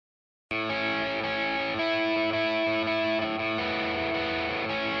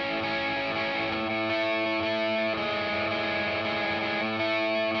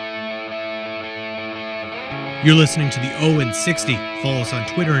You're listening to the Owen 60. Follow us on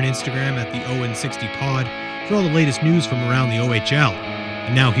Twitter and Instagram at the Owen 60 Pod for all the latest news from around the OHL.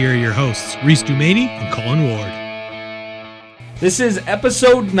 And now here are your hosts, Reese Dumaney and Colin Ward. This is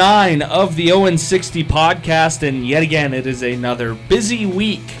episode 9 of the Owen 60 podcast, and yet again, it is another busy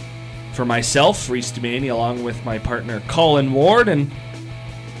week for myself, Reese Dumaney, along with my partner, Colin Ward, and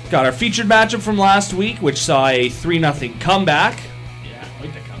got our featured matchup from last week, which saw a 3-0 comeback. Yeah,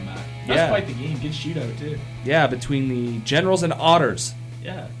 quite the comeback. That's quite the game. Good shootout, too. Yeah, between the Generals and Otters.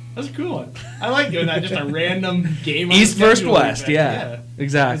 Yeah, that's a cool one. I like doing that, just a random game. East versus West, yeah.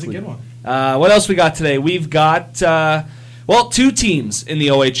 Exactly. That's a good one. What else we got today? We've got, two teams in the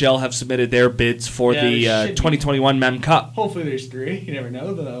OHL have submitted their bids for the 2021 Mem Cup. Hopefully there's 3. You never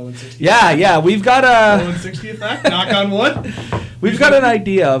know, the Owen 60. Yeah, we've got a... Owen 60 effect, knock on wood. We've got an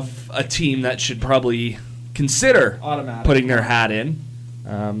idea of a team that should probably consider putting their hat in.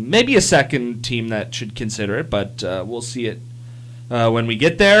 Maybe a second team that should consider it, but we'll see it when we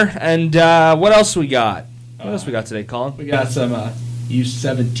get there. And what else we got? What else we got today, Colin? We got some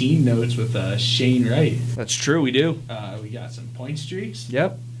U17 notes with Shane Wright. That's true, we do. We got some point streaks.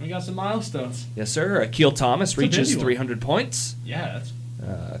 Yep. We got some milestones. Yes, sir. Akil Thomas reaches 300 points. Yeah, that's...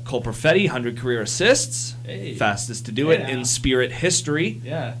 Cole Perfetti, 100 career assists. Hey. Fastest to do it in Spirit history.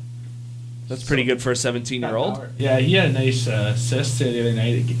 Yeah. That's pretty good for a 17-year-old. Yeah, he had a nice assist the other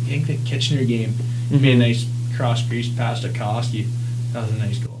night. I think the Kitchener game. He made a nice cross-crease pass to Koski. That was a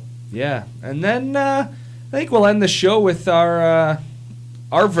nice goal. Yeah, and then I think we'll end the show with our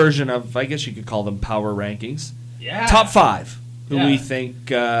version of, I guess you could call them power rankings. Yeah. Top 5, who we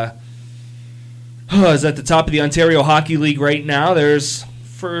think is at the top of the Ontario Hockey League right now. There's,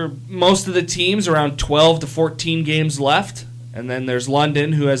 for most of the teams, around 12 to 14 games left. And then there's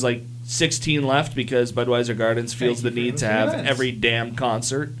London, who has like 16 left because Budweiser Gardens feels the need to have every damn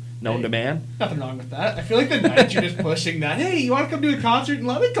concert known to man. Nothing wrong with that. I feel like the night you're just pushing that, hey, you want to come do a concert in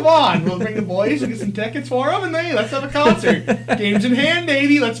London? Come on. We'll bring the boys, we'll get some tickets for them, and hey, let's have a concert. Games in hand,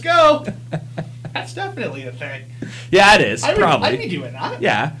 baby. Let's go. That's definitely a thing. Yeah, it is. Probably. I'd be doing that.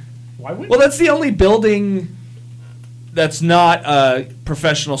 Yeah. Why wouldn't Well, that's the only building that's not a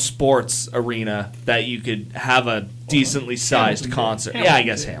professional sports arena that you could have a decently sized concert. Yeah, I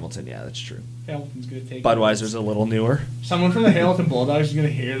guess Hamilton. Yeah, that's true. Hamilton's going to take Budweiser's a little newer. Someone from the Hamilton Bulldogs is going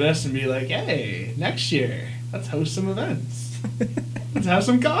to hear this and be like, hey, next year, let's host some events. Let's have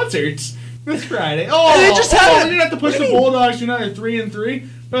some concerts this Friday. Oh, they just we had didn't have to push the Bulldogs to another 3-3,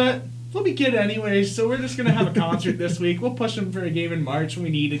 but they'll be good anyways, so we're just going to have a concert this week. We'll push them for a game in March when we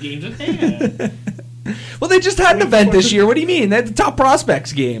need a game in hand. Well, they just had an event this year. What do you mean? They had the top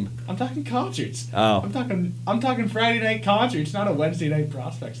prospects game. I'm talking concerts. Oh. I'm talking Friday night concerts, not a Wednesday night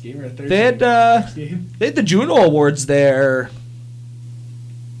prospects game or a Thursday night game. They had the Juno Awards there.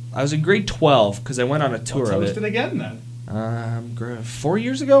 I was in grade 12 because I went on a tour of it. Let's host it again then. 4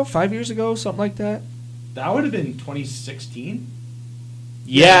 years ago, 5 years ago, something like that. That would have been 2016.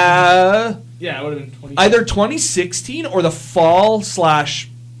 Yeah. Yeah, it would have been 2016. Either 2016 or the fall /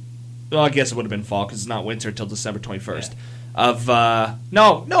 well, I guess it would have been fall because it's not winter until December 21st. Yeah.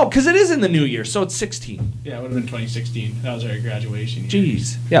 No, because it is in the new year, so it's 16. Yeah, it would have been 2016. That was our graduation year.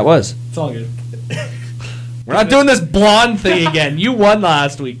 Jeez. Yeah, it was. It's all good. We're not doing this blonde thing again. You won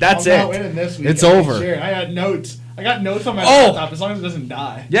last week. That's it. I'm not winning this week. It's over. Sure. I had notes. I got notes on my laptop as long as it doesn't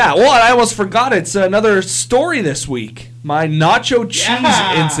die. Yeah, well, I almost forgot. It's another story this week. My nacho cheese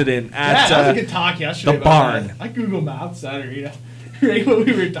incident at that was a good talk yesterday. The barn. That. I Google Maps that arena. Right when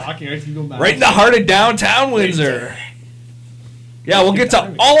we were talking, I Google Maps. Right in the heart of downtown Windsor. Yeah, we'll get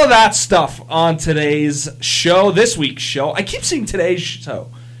to all of that stuff on today's show, this week's show. I keep saying today's show.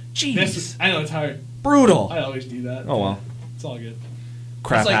 Jeez. I know, it's hard. Brutal. I always do that. Oh, well. It's all good.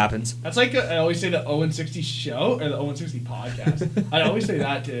 Crap happens. That's like I always say the Owen 60 show or the Owen 60 podcast. I always say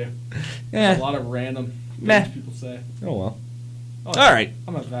that too. Yeah. A lot of random things people say. Oh, well. All right.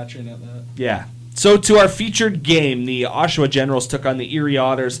 I'm a veteran at that. Yeah. So to our featured game, the Oshawa Generals took on the Erie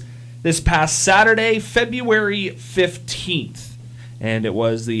Otters this past Saturday, February 15th. And it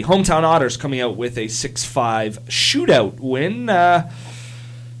was the hometown Otters coming out with a 6-5 shootout win.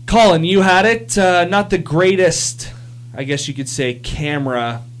 Colin, you had it. Not the greatest, I guess you could say,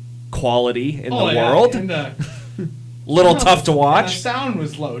 camera quality in the world. And, little tough to watch. The sound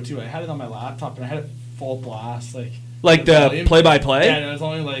was low, too. I had it on my laptop, and I had it full blast. Like the play-by-play? Yeah, it was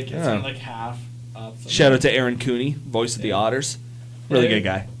only like half. Shout out to Aaron Cooney, voice of the Otters. Really good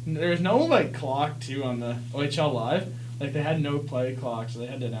guy. There was no clock too on the OHL Live. They had no play clock, so they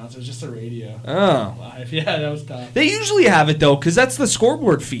had to announce. It was just a radio. Oh. Live. Yeah, that was tough. They usually have it though, because that's the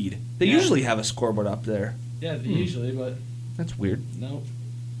scoreboard feed. They usually have a scoreboard up there. Yeah, usually, but that's weird. Nope.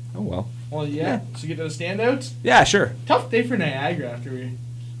 Oh well. Well, yeah. So get to the standouts. Yeah, sure. Tough day for Niagara after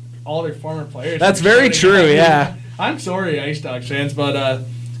all their former players. That's very true. Yeah. I'm sorry, Ice Dogs fans, but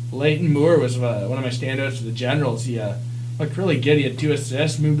Leighton Moore was one of my standouts for the Generals. He looked really good. He had 2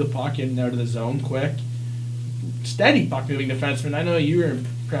 assists, moved the puck in and out of the zone quick. Steady puck-moving defenseman. I know you were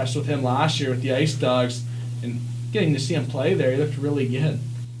impressed with him last year with the Ice Dogs, and getting to see him play there, he looked really good.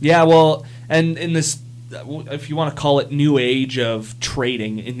 Yeah, well, and in this, if you want to call it new age of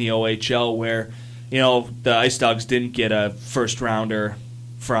trading in the OHL, where, the Ice Dogs didn't get a first-rounder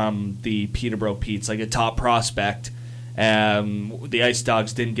from the Peterborough Petes, like a top prospect. The Ice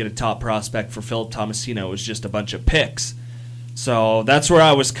Dogs didn't get a top prospect for Philip Tomasino. It was just a bunch of picks. So that's where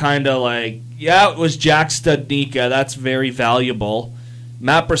I was kind of like, yeah, it was Jack Studnicka. That's very valuable.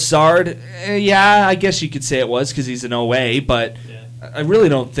 Matt Brassard, yeah, I guess you could say it was because he's an OA, but I really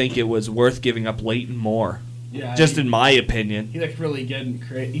don't think it was worth giving up Leighton Moore. Yeah, just in my opinion. He looked really good and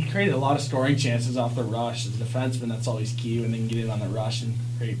he created a lot of scoring chances off the rush. As a defenseman, that's always key when they can get in on the rush and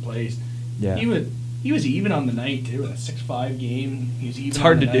create plays. Yeah. He was even on the night, too, in a 6-5 game. He was even. It's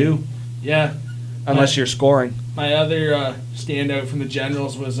hard to do. Yeah. Unless you're scoring. My other standout from the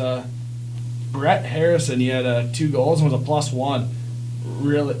Generals was Brett Harrison. He had 2 goals and was a +1.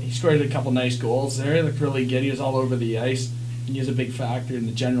 Really, he scored a couple nice goals there. He looked really good. He was all over the ice. And he was a big factor in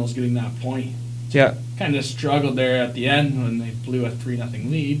the Generals getting that point. Yeah. Kind of struggled there at the end when they blew a 3-0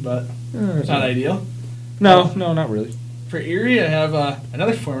 lead, but it's not ideal. No, not really. For Erie, I have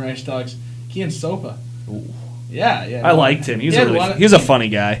another former Ice Dogs, Kian Sopa. Ooh. Yeah. I liked him. He was a funny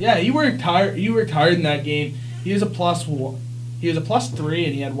guy. Yeah, he worked hard. He worked hard in that game. He was a +1. He was a +3,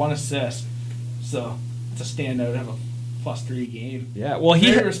 and he had 1 assist. So it's a standout to have a +3 game. Yeah, well,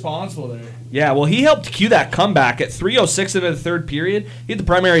 very responsible there. Yeah, well, he helped cue that comeback at 3:06 into the third period. He had the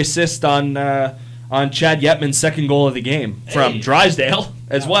primary assist on Chad Yetman's second goal of the game from Drysdale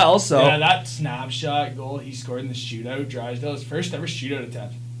as well. So yeah, that snapshot goal he scored in the shootout, Drysdale, his first ever shootout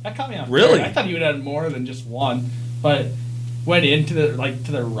attempt. That caught me off guard. Really? I thought he would have had more than just one, but went into the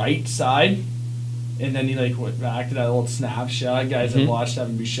to the right side, and then he went back to that old snapshot. Guys that watched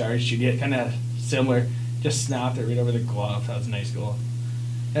Evan Bouchard shoot it, kind of similar. Just snapped it right over the glove. That was a nice goal.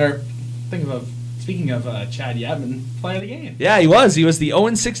 Speaking of Chad Yetman, player of the game. Yeah, he was. He was the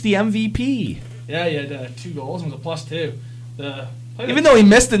 0-60 MVP. Yeah, he had 2 goals and was a +2. Even though he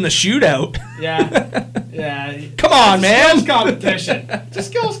missed in the shootout. Yeah. Come on, man. Skills competition. It's a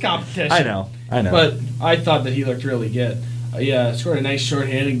skills competition. I know. But I thought that he looked really good. Scored a nice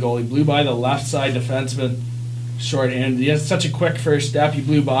short-handed goal. He blew by the left side defenseman short-handed. He has such a quick first step. He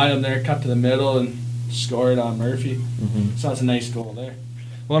blew by him there, cut to the middle, and scored on Murphy. Mm-hmm. So that's a nice goal there.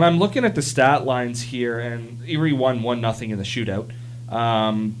 Well, and I'm looking at the stat lines here, and Erie won 1-0 in the shootout.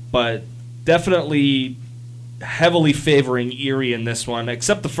 But definitely heavily favoring Erie in this one,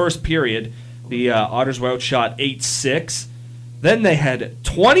 except the first period. The Otters were outshot 8-6. Then they had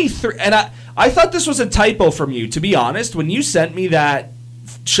 23, and I thought this was a typo from you, to be honest. When you sent me that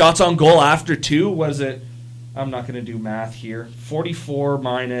shots on goal after 2, was it, I'm not going to do math here, 44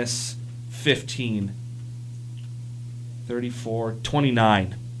 minus 15. 34,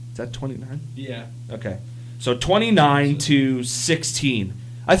 29. Is that 29? Yeah. Okay. So 29 to 16.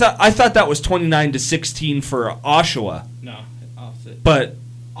 I thought that was 29 to 16 for Oshawa. No, opposite. But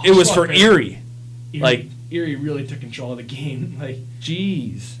Oshawa it was for Erie. Erie really took control of the game.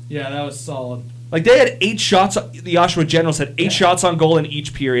 Jeez. Yeah, that was solid. They had 8 shots. The Oshawa Generals had 8 shots on goal in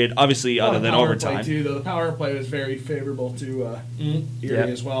each period, obviously other than overtime. Play too, though. The power play was very favorable to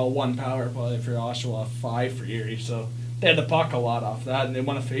Erie as well. 1 power play for Oshawa, 5 for Erie. So they had the puck a lot off that, and they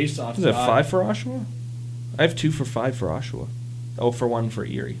won a face-off. Is it 5 for Oshawa? I have 2 for 5 for Oshawa. 0 for 1 for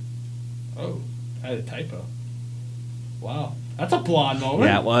Erie. Oh, I had a typo. Wow. That's a blonde moment.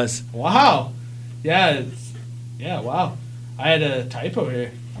 Yeah, it was. Wow. Yeah, wow. I had a typo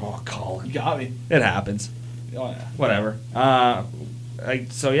here. Oh, Colin. You got me. It happens. Oh, yeah. Whatever.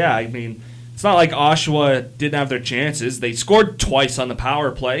 It's not like Oshawa didn't have their chances. They scored twice on the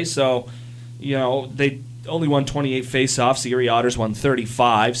power play, so, they only won 28 face-offs. The Erie Otters won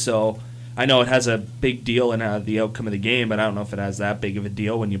 35, so I know it has a big deal in the outcome of the game, but I don't know if it has that big of a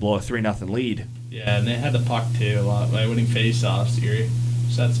deal when you blow a 3-0 lead. Yeah, and they had the puck, too, a lot by winning face-offs, Erie.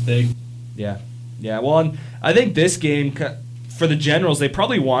 So that's big. Yeah. Yeah, well, and I think this game, for the Generals, they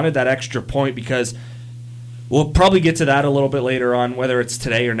probably wanted that extra point because we'll probably get to that a little bit later on, whether it's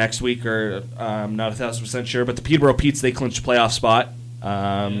today or next week, or I'm not 1,000% sure. But the Peterborough Petes, they clinched a playoff spot.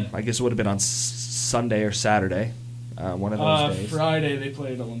 I guess it would have been on Sunday or Saturday, one of those days. Friday, they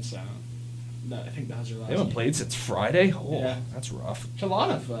played on Sound. No, I think that was their last They haven't game. played since Friday? Oh, yeah. That's rough. It's a lot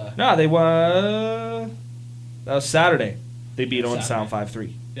of... No, they won... That was Saturday. They beat Owen Sound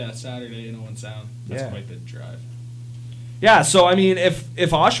 5-3. Yeah, Saturday in Owen Sound. That's quite the drive. Yeah, so I mean, if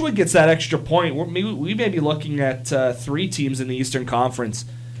Oshawa gets that extra point, we may be looking at 3 teams in the Eastern Conference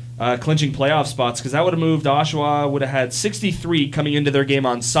clinching playoff spots, because that would have moved Oshawa, would have had 63 coming into their game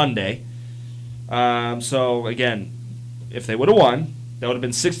on Sunday. So again, if they would have won, that would have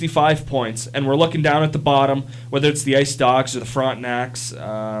been 65 points. And we're looking down at the bottom, whether it's the Ice Dogs or the Frontenacs.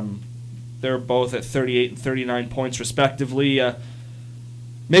 They're both at 38 and 39 points respectively.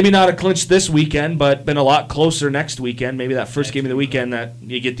 Maybe not a clinch this weekend, but been a lot closer next weekend. Maybe that first game of the weekend that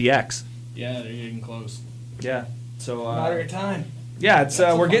you get the X. Yeah, they're getting close. Yeah. So matter of time. Yeah, it's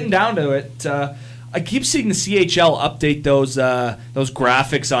we're getting down to it. I keep seeing the CHL update those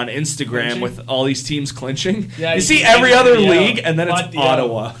graphics on Instagram with all these teams clinching. Yeah, you see every other league, and then it's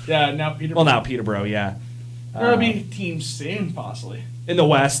Ottawa. Yeah, now Peterborough. Well, now Peterborough, yeah. There'll be teams soon, possibly. In the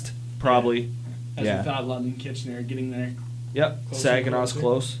West, probably. As we thought, London, Kitchener are getting there. Yep, Saginaw's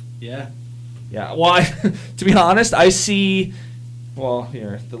close. Yeah. Yeah, well, to be honest, I see... Well,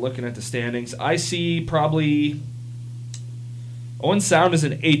 here, they're looking at the standings. I see probably... Owen Sound is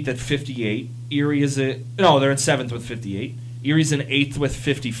in 8th at 58. Erie is at... No, they're in 7th with 58. Erie's in 8th with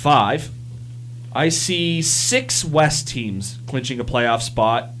 55. I see 6 West teams clinching a playoff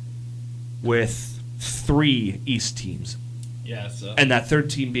spot with 3 East teams. Yeah, so... And that third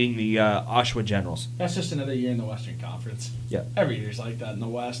team being the Oshawa Generals. That's just another year in the Western Conference. Yeah. Every year's like that in the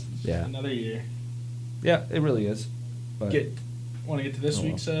West. Yeah. Another year. Yeah, it really is. But Want to get to this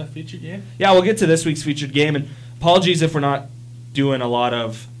week's featured game? Yeah, we'll get to this week's featured game. And apologies if we're not doing a lot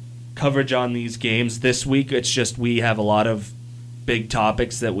of coverage on these games this week. It's just we have a lot of big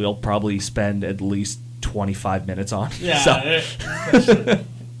topics that we'll probably spend at least 25 minutes on. Yeah, so.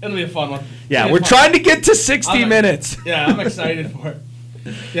 It'll be a fun one. Yeah, we're trying to get to 60 minutes. Yeah, I'm excited for it.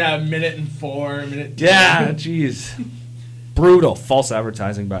 Yeah, a minute and 4, a minute 2. Yeah, jeez. Brutal. False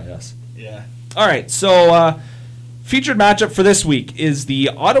advertising by us. Yeah. All right, so featured matchup for this week is the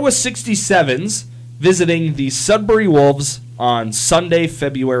Ottawa 67s visiting the Sudbury Wolves on Sunday,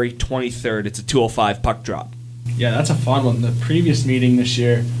 February 23rd. It's a 2:05 puck drop. Yeah, that's a fun one. The previous meeting this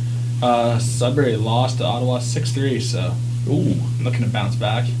year, Sudbury lost to Ottawa 6-3, so I'm looking to bounce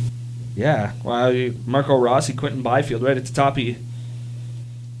back. Yeah, well, Marco Rossi, Quentin Byfield, right at the top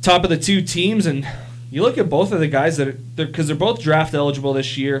of the 2 teams, and you look at both of the guys that because they're both draft eligible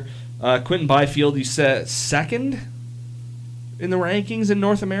this year. Quentin Byfield, you said second in the rankings in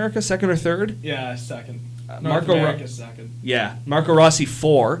North America, 2nd or 3rd? Yeah, 2nd. North America 2nd. Yeah, Marco Rossi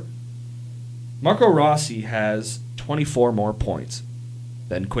 4. Marco Rossi has 24 more points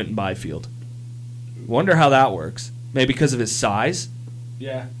than Quentin Byfield. Wonder how that works. Maybe because of his size?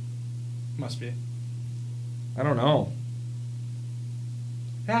 Yeah, must be. I don't know.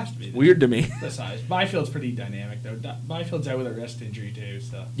 It has to be. Weird to me. The size. Byfield's pretty dynamic, though. Byfield's out with a wrist injury, too,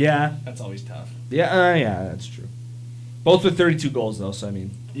 so... Yeah. That's always tough. Yeah, that's true. Both with 32 goals, though, so I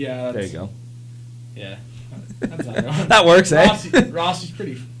mean... Yeah, there you go. Yeah. That's not wrong. That works, eh? Rossi's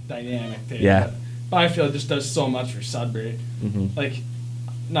pretty dynamic, too. Yeah. Byfield just does so much for Sudbury. Mm-hmm. Like,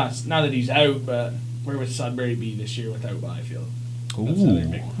 not that he's out, but where would Sudbury be this year without Byfield?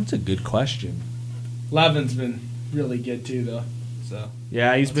 That's a good question. Levin's been really good, too, though. So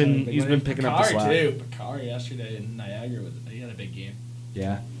yeah, he's been picking up the slack. Too. Picard yesterday in Niagara, he had a big game.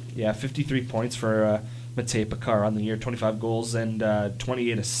 Yeah, 53 points for Matej Picard on the year, 25 goals and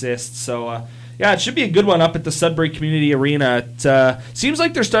 28 assists. So, yeah, it should be a good one up at the Sudbury Community Arena. It seems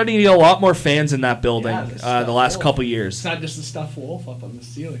like they're starting to get a lot more fans in that building the last couple years. It's not just the stuffed wolf up on the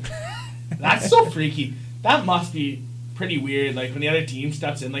ceiling. That's so freaky. That must be pretty weird. Like, when the other team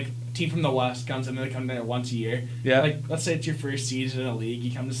steps in, like, team from the West comes in, and they come there once a year. Yeah. Like, let's say it's your first season in a league,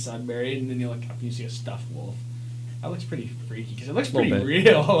 you come to Sudbury, and then you look up and you see a stuffed wolf. That looks pretty freaky, because it looks pretty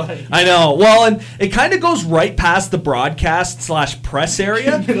real. Like, I know. Well, and it kind of goes right past the broadcast/press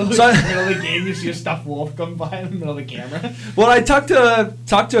area. In the middle of the game, you see a stuffed wolf come by in the middle of the camera. Well, I talked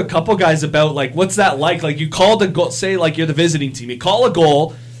to a couple guys about, like, what's that like? Like, you call the goal, say, like, you're the visiting team. You call a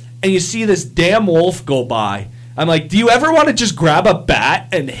goal, and you see this damn wolf go by. I'm like, do you ever want to just grab a bat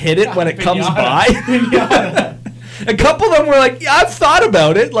and hit it when it comes by? A couple of them were like, yeah, I've thought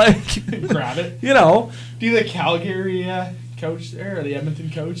about it. Like, grab it. You know. Do the Calgary coach there, or the Edmonton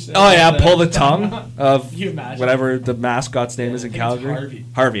coach there? Oh, yeah, pull the tongue of you imagine? Whatever the mascot's name is in Calgary.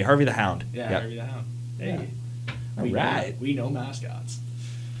 Harvey the Hound. Yeah, Harvey the Hound. Hey. Yeah. We know mascots.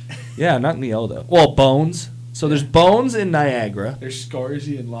 Yeah, not in the O, though. Well, Bones. So there's Bones in Niagara. There's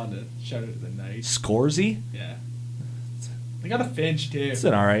Scorsy in London. Shout out to the Knights. Scorsy? Yeah. They got a Finch, too. It's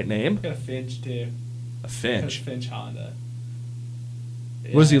an alright name. They got a Finch, too. A Finch? Finch Honda.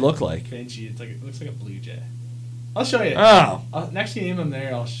 Yeah. What does he look like? Finchy. It looks like a Blue Jay. I'll show you. Oh. Next game I'm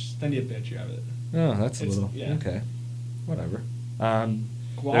there, I'll send you a picture of it. Oh, that's a It's- little... yeah. Okay. Whatever. Gual?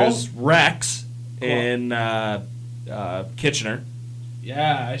 There's Rex in Kitchener,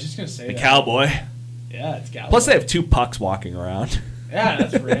 Yeah, I was just going to say the that. Cowboy. Yeah, it's Cowboy. Plus, they have 2 pucks walking around. Yeah,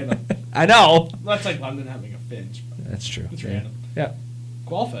 that's random. I know. That's like London having a Finch. That's true. It's Yeah. random. Yeah.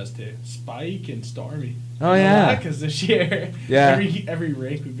 Guelph has too. Spike and Stormy. Oh, yeah. Because this year, Yeah. every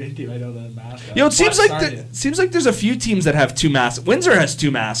rink we've been to, I know the mascot. It seems like Sarnia. there's a few teams that have 2 mascots. Windsor has 2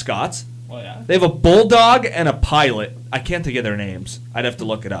 mascots. Well, yeah. They have a bulldog and a pilot. I can't think of their names. I'd have to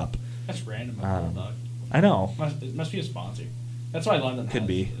look it up. That's random. Bulldog. I know. It must be a sponsor. That's why London Could has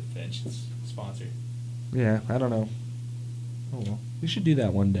be. the Finch. It's a sponsor. Yeah, I don't know. Oh well, we should do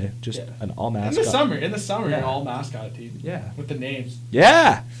that one day. Just Yeah. an all mascot. In the summer, Yeah. an all mascot team. Yeah. With the names.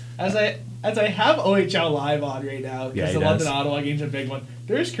 Yeah. As I have OHL live on right now, because Yeah, he the does. London Ottawa game's a big one.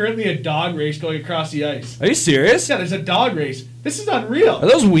 There is currently a dog race going across the ice. Are you serious? Yeah, there's a dog race. This is unreal. Are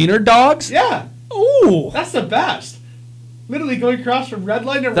those wiener dogs? Yeah, Ooh. that's the best. Literally going across from red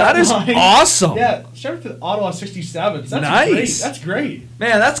line to That red is line. awesome. Yeah, start with Ottawa 67. That's Nice. great. That's great.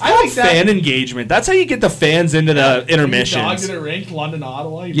 Man, that's I called like that. fan engagement. That's how you get the fans into the Dogs intermissions. in a rink, London,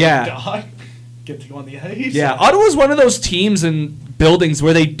 Ottawa. You Yeah. put a dog. Get to go on the ice. Yeah, Ottawa's one of those teams and buildings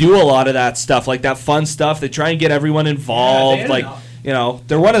where they do a lot of that stuff, like that fun stuff. They try and get everyone involved. Yeah, Like, you know,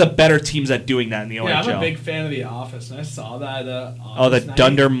 they're one of the better teams at doing that in the OHL. Yeah, I'm a big fan of The Office, and I saw that. Oh, the night.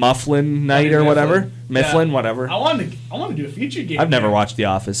 Dunder Mifflin night or whatever, Mifflin, Yeah. whatever. I want to do a feature game. I've never there. watched The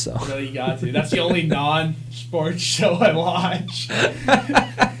Office, so So you got to. That's the only non-sports show I watch.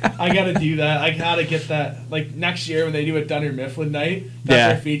 I gotta do that. I gotta get that. Like next year when they do a Dunder Mifflin night, that's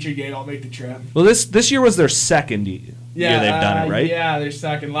Yeah. their feature game. I'll make the trip. well, this year was their second year they've done it, right? Yeah, they're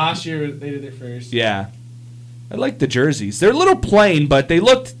second. Last year they did their first. Yeah. I like the jerseys. They're a little plain, but I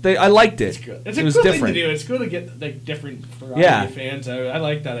liked it. It's good. It's a It was cool different. thing to do. It's cool to get like different variety Yeah. of fans. I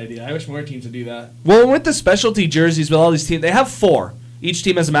like that idea. I wish more teams would do that. Well, with the specialty jerseys with all these teams, they have 4. Each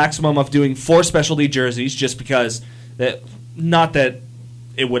team has a maximum of doing 4 specialty jerseys just because not that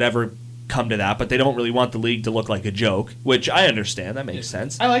it would ever come to that, but they don't really want the league to look like a joke, which I understand. That makes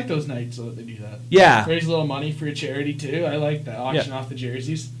sense. I like those nights so that they do that. Yeah. Raise a little money for a charity too. I like that. Auction Yeah. off the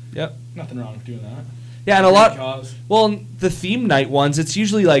jerseys. Yep. Nothing wrong with doing that. Yeah, and a Great lot. cause. Well, the theme night ones, it's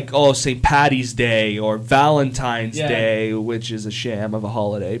usually like, St. Patty's Day or Valentine's Yeah. Day, which is a sham of a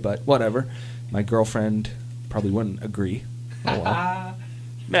holiday, but whatever. My girlfriend probably wouldn't agree. Oh well.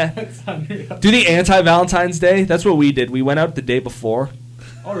 Meh. That's unreal. Do the anti-Valentine's Day? That's what we did. We went out the day before.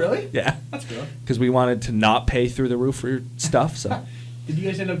 Oh, really? Yeah. That's cool. Because we wanted to not pay through the roof for stuff, so. Did you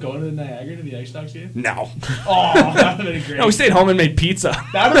guys end up going to the Niagara to the Ice Dogs game? No. Oh, that would have been great. No, we stayed home and made pizza.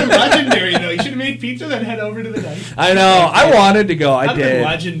 That would have been legendary, though. You should have made pizza, then head over to the Ice. I know. I wanted to go. I That would have been did.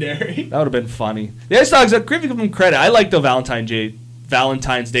 legendary. That would have been funny. The Ice Dogs, give them credit. I like the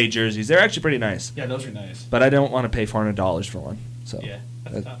Valentine's Day jerseys. They're actually pretty nice. Yeah, those are nice. But I don't want to pay $400 for one. So Yeah,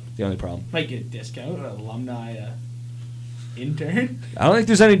 that's that's tough. the only problem. Might get a discount, an alumni intern. I don't think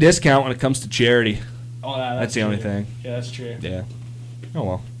there's any discount when it comes to charity. Oh, yeah, That's the only true. thing. Yeah, that's true. Yeah. Oh,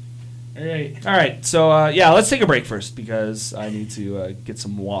 well. All right. All right. So, let's take a break first because I need to get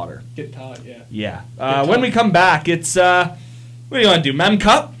some water. Get taught, yeah. Yeah. Good When talk. we come back, it's, what do you want to do, Mem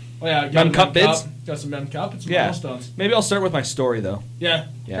Cup? Oh, yeah. got Mem a Cup bids? Got some Mem Cup and some Yeah. milestones. Maybe I'll start with my story, though. Yeah.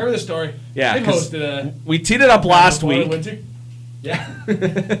 Yeah. Remember the story? Yeah, They 'cause hosted a... We teed it up last before week. Windsor. Yeah.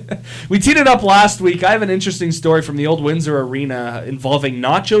 We teed it up last week. I have an interesting story from the old Windsor Arena involving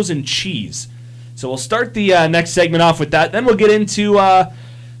nachos and cheese. So we'll start the next segment off with that. Then we'll get into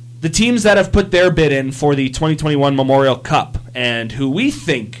the teams that have put their bid in for the 2021 Memorial Cup and who we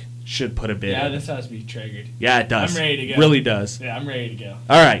think should put a bid Yeah, in. this has to be triggered. Yeah, it does. I'm ready to go. Really does. Yeah, I'm ready to go.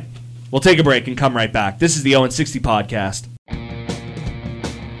 All right. We'll take a break and come right back. This is the 0-60 podcast.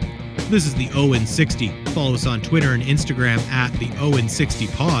 This is the Owen 60. Follow us on Twitter and Instagram at the Owen 60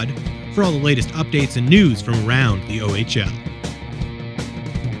 Pod for all the latest updates and news from around the OHL.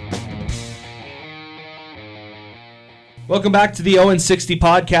 Welcome back to the 0-60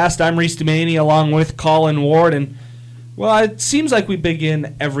 podcast. I'm Reese Dumaney along with Colin Ward. And, well, it seems like we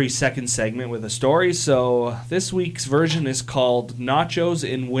begin every second segment with a story. So this week's version is called Nachos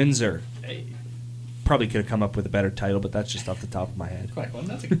in Windsor. Hey, Probably could have come up with a better title, but that's just off the top of my head. quick one.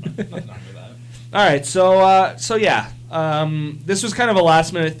 That's a good one. Nothing wrong with that. All right, so yeah, this was kind of a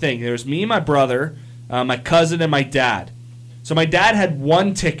last minute thing. There was me, my brother, my cousin, and my dad. So my dad had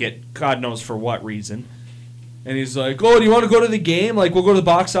one ticket, God knows for what reason, and he's like, "Oh, do you want to go to the game? Like, we'll go to the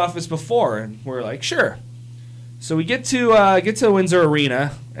box office before." And we're like, "Sure." So we get to Windsor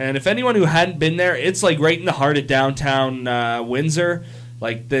Arena, and if anyone who hadn't been there, it's like right in the heart of downtown Windsor.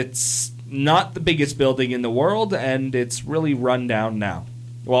 Like, that's not the biggest building in the world, and it's really run down now.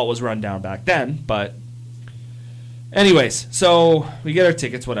 Well, it was run down back then, but anyways, so we get our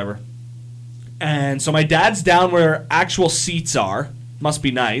tickets, whatever. And so my dad's down where actual seats are. Must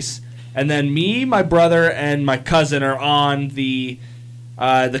be nice. And then me, my brother, and my cousin are on the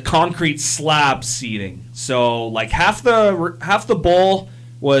concrete slab seating. So like half the bowl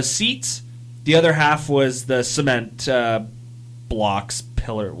was seats, the other half was the cement blocks,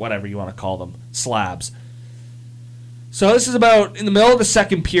 pillar, whatever you want to call them, slabs. So this is about in the middle of the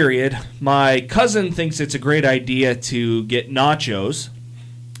second period. My cousin thinks it's a great idea to get nachos.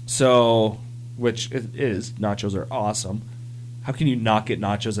 So, which it is. Nachos are awesome. How can you not get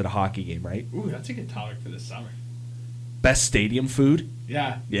nachos at a hockey game, right? Ooh, that's a good topic for this summer. Best stadium food?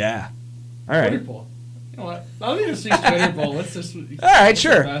 Yeah. Yeah. All right. Twitter poll. You know what? I'll do this week's Twitter poll. Let's just. All right,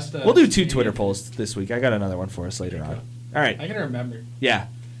 sure. Best, we'll do 2 Twitter polls this week. I got another one for us later on. All right. I can remember. Yeah.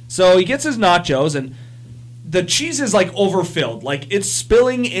 So he gets his nachos, and the cheese is like overfilled. Like it's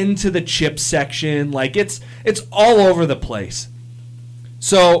spilling into the chip section. Like it's all over the place.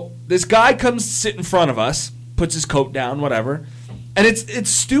 So this guy comes sit in front of us, puts his coat down, whatever. And it's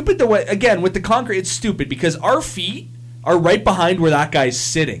stupid the way, again, with the concrete, it's stupid because our feet are right behind where that guy's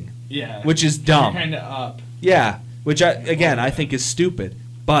sitting. Yeah. Which is dumb. Kind of up. Yeah. Which, I think is stupid.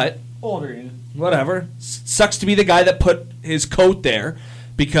 But Older. whatever. Sucks to be the guy that put his coat there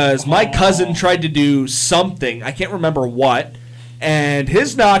because my cousin tried to do something. I can't remember what. And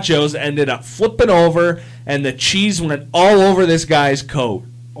his nachos ended up flipping over and the cheese went all over this guy's coat.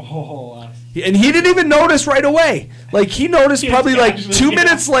 And he didn't even notice right away. Like, he noticed probably like 2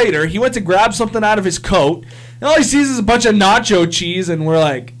 minutes later. He went to grab something out of his coat. And all he sees is a bunch of nacho cheese. And we're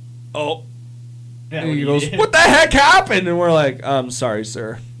like, oh. Yeah, And he goes, what the heck happened? And we're like, sorry,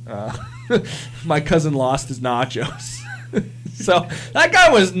 sir. My cousin lost his nachos. So that guy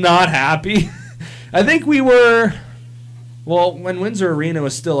was not happy. I think we were, well, when Windsor Arena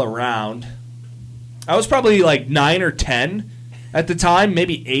was still around, I was probably like 9 or 10 at the time,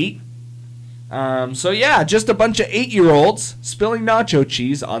 maybe 8. So yeah, just a bunch of 8-year-olds spilling nacho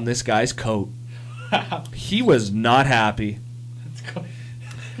cheese on this guy's coat. He was not happy.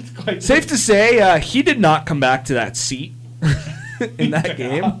 It's quite Safe to say, he did not come back to that seat in that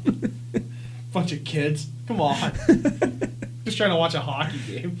game. Bunch of kids. Come on. Just trying to watch a hockey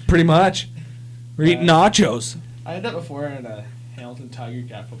game. Pretty much. We're eating nachos. I had that before at a Hamilton Tiger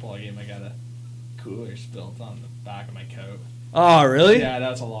Cat football game. I got a cooler spilt on the back of my coat. Oh, really? Yeah, that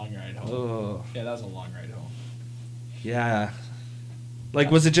was a long ride home. Oh. Yeah, that was a long ride home. Yeah.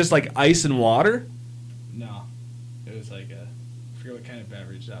 Like, was it just like ice and water? No. It was like I forget what kind of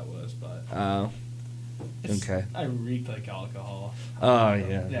beverage that was, but. Oh. Okay. I reeked like alcohol. Oh,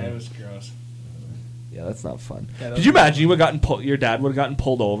 yeah. Yeah, it was gross. Yeah, that's not fun. Yeah, Could you imagine your dad would have gotten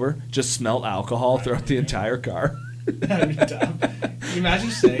pulled over, just smelled alcohol throughout the entire car? That'd be dumb. Can you imagine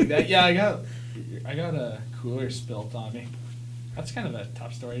saying that? Yeah, I got a cooler spilt on me. That's kind of a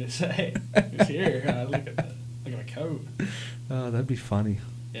tough story to say. It's here. Look at my coat. Oh, that'd be funny.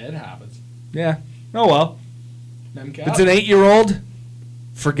 Yeah, it happens. Yeah. Oh, well. Mem Cup. It's an 8-year-old.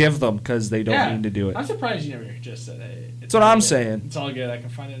 Forgive them because they don't mean to do it. I'm surprised you never just said, hey. That's what I'm saying. It's all good. I can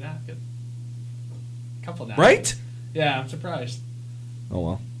find a napkin. A couple napkins. Right? Yeah, I'm surprised. Oh,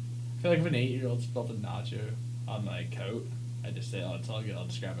 well. I feel like if an 8-year-old spilled a nacho on my coat, I'd just say, oh, it's all good. I'll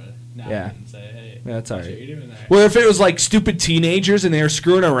just grab a napkin and say, hey, yeah, that's all right. what you're doing there. Well, if it was like stupid teenagers and they were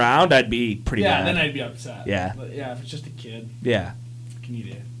screwing around, I'd be pretty mad. Yeah, then I'd be upset. Yeah. But yeah, if it's just a kid, Yeah. what can you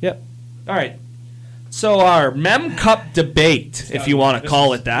do? Yep. All right. So our Mem Cup debate, if you want to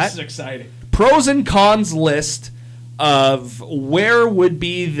call it that. This is exciting. Pros and cons list of where would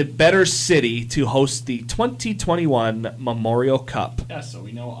be the better city to host the 2021 Memorial Cup. Yeah, so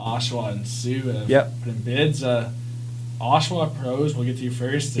we know Oshawa and Sioux have Yep. put in bids. Oshawa pros, we'll get to you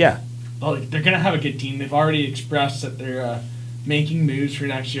first. Yeah. They're going to have a good team. They've already expressed that they're making moves for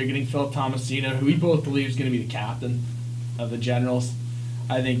next year, getting Phil Tomasino, who we both believe is going to be the captain of the Generals.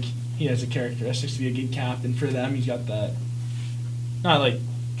 I think he has the characteristics to be a good captain for them. He's got that, not like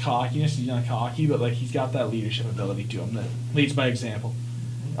cockiness, he's not cocky, but like he's got that leadership ability to him that leads by example.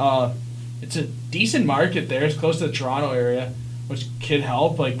 It's a decent market there. It's close to the Toronto area, which could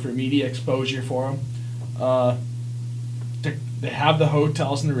help like for media exposure for them. They have the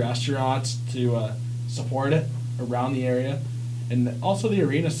hotels and the restaurants to support it around the area. And also the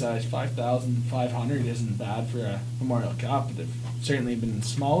arena size, 5,500, isn't bad for a Memorial Cup. But they've certainly been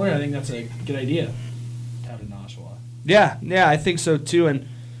smaller. I think that's a good idea to have it in Oshawa. Yeah, I think so too. And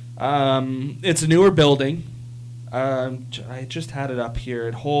it's a newer building. I just had it up here.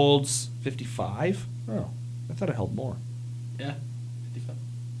 It holds 55. Oh, I thought it held more. Yeah, 55.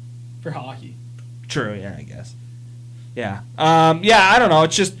 for hockey. True, yeah, I guess. Yeah. I don't know.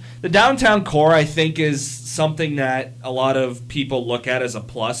 It's just the downtown core, I think, is something that a lot of people look at as a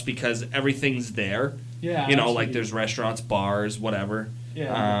plus because everything's there. Yeah. You know, like there's restaurants, bars, whatever.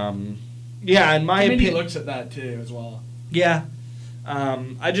 Yeah. In my opinion. Committee looks at that too as well. Yeah.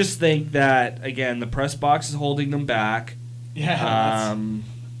 I just think that, again, the press box is holding them back. Yeah.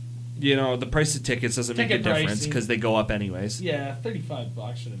 You know, the price of tickets doesn't make a difference because they go up anyways. Yeah,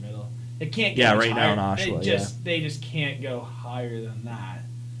 $35 for the middle. It can't go right higher. now in Oshawa, They just can't go higher than that.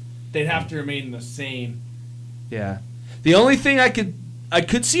 They'd have to remain the same. Yeah. The only thing I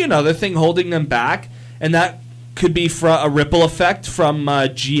could see another thing holding them back, and that could be a ripple effect from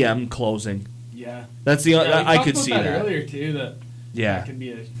GM closing. Yeah. That's the I could see that earlier too. That could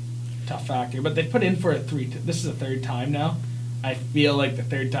be a tough factor, but they put in for it this is the third time now. I feel like the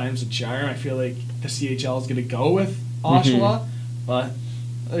third time's a charm. I feel like the CHL is going to go with Oshawa, but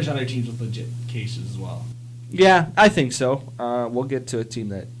there's other teams with legit cases as well. Yeah, I think so. We'll get to a team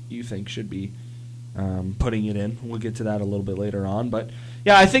that you think should be putting it in. We'll get to that a little bit later on. But,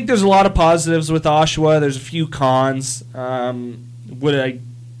 yeah, I think there's a lot of positives with Oshawa. There's a few cons. Would I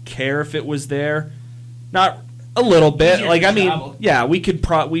care if it was there? Not a little bit. Easier Like, to I mean, travel. yeah,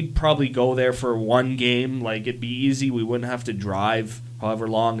 we'd probably go there for one game. Like, it'd be easy. We wouldn't have to drive however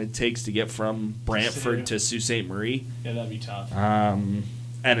long it takes to get from Brantford to Sault Ste. Marie. Yeah, that'd be tough.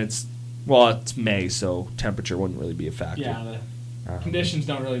 And it's May, so temperature wouldn't really be a factor. Yeah, the conditions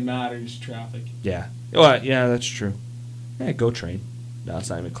don't really matter, just traffic. Yeah. Well, yeah, that's true. Yeah, go train. No, it's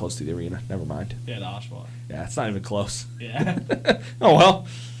not even close to the arena. Never mind. Yeah, the Oshawa. Yeah, it's not even close. Yeah. Oh, well.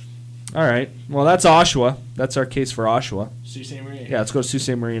 All right. Well, that's Oshawa. That's our case for Oshawa. Sault Ste. Marie. Yeah, let's go to Sault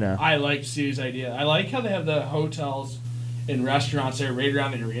Ste. Marie now. I like Sue's idea. I like how they have the hotels and restaurants there right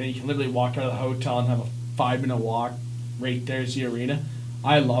around the arena. You can literally walk out of the hotel and have a 5-minute walk right there to the arena.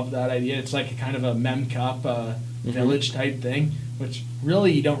 I love that idea. It's like a kind of a Mem Cup village type thing, which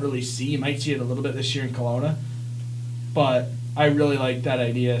really you don't really see. You might see it a little bit this year in Kelowna, but I really like that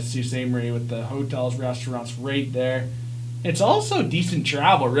idea, Sault Ste. Marie, with the hotels, restaurants right there. It's also decent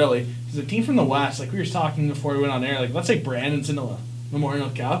travel, really, because a team from the West, like we were talking before we went on air, like let's say Brandon's in the Memorial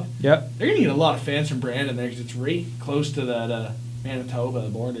Cup. Yep. They're going to get a lot of fans from Brandon there because it's right close to that Manitoba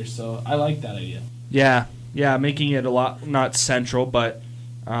border, so I like that idea. Yeah, making it a lot not central, but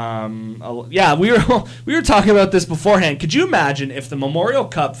yeah, we were talking about this beforehand. Could you imagine if the Memorial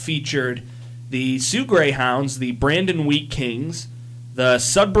Cup featured the Sioux Greyhounds, the Brandon Wheat Kings, the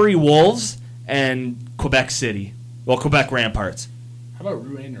Sudbury Wolves, and Quebec City? Well, Quebec Ramparts. How about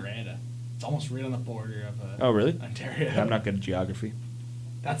Rouyn-Noranda? It's almost right on the border of oh, really? Ontario. I'm not good at geography.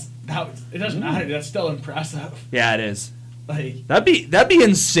 It doesn't matter. That's still impressive. Yeah, it is. Like That'd be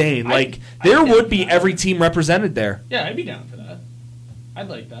insane. There would be every team represented there. Yeah, I'd be down for that. I'd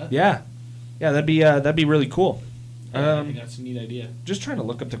like that. Yeah, that'd be really cool. I think that's a neat idea. Just trying to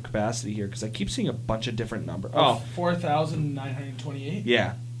look up the capacity here because I keep seeing a bunch of different numbers. 4,928.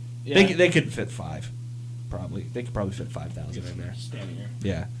 Yeah. Yeah. They could fit 5. Probably they could probably fit 5,000 in there. Standing here.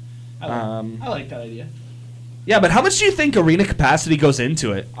 Yeah. I like that idea. Yeah, but how much do you think arena capacity goes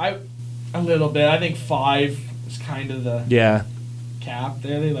into it? A little bit. I think 5 is kind of the cap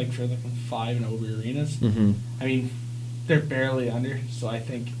there. They like for the 5 and over arenas. Mm-hmm. I mean, they're barely under, so I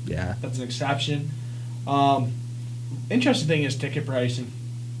think that's an exception. Interesting thing is ticket pricing.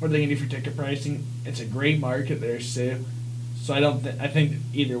 What are they going to do for ticket pricing? It's a great market there, Sue. So I think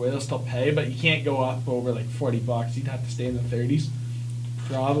either way they'll still pay, but you can't go up over like $40. You'd have to stay in the 30s,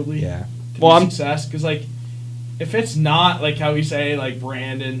 probably. Yeah. To be success, because like if it's not like how we say like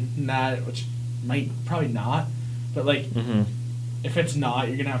Brandon and that, which might probably not, but like if it's not,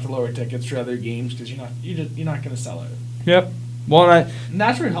 you're gonna have to lower tickets for other games because you're not gonna sell it. Yep. Well, and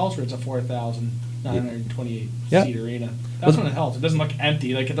that's where it helps. Where it's a 4,928 seat arena. That's when it helps. It doesn't look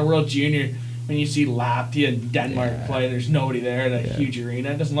empty. Like at the World Junior, when you see Latvia and Denmark play, there's nobody there in a huge arena.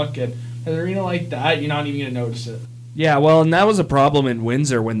 It doesn't look good. At an arena like that, you're not even going to notice it. Yeah, well, and that was a problem in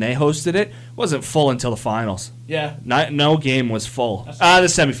Windsor when they hosted it. It wasn't full until the finals. Yeah. No game was full. The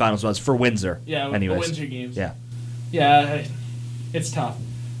semifinals was for Windsor. Yeah, anyways. The Windsor games. Yeah. Yeah, it's tough.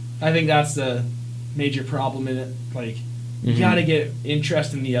 I think that's the major problem in it. Like, you got to get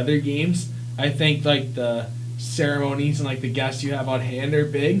interest in the other games. I think, like, the ceremonies and, like, the guests you have on hand are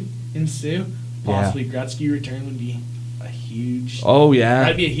big in Sioux. Possibly Gretzky return would be a huge... Oh, yeah.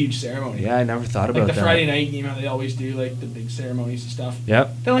 That'd be a huge ceremony. Yeah, I never thought about that. Like the Friday night game, how they always do, like, the big ceremonies and stuff.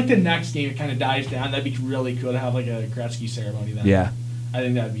 Yep. Then, like, the next game, it kind of dies down. That'd be really cool to have, like, a Gretzky ceremony then. Yeah. I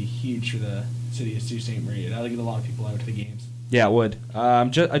think that'd be huge for the city of Sault Ste. Marie. That'd get a lot of people out to the games. Yeah, it would. I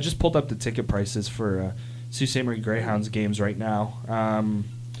just pulled up the ticket prices for Sault Ste. Marie Greyhounds games right now.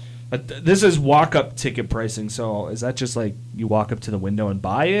 But this is walk-up ticket pricing, so is that just like you walk up to the window and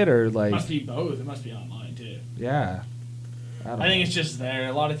buy it, or like? It must be both. It must be online too. Yeah. I think it's just there.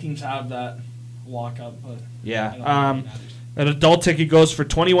 A lot of teams have that walk-up. But yeah. An adult ticket goes for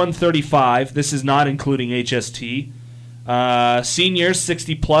 $21.35. This is not including HST. Seniors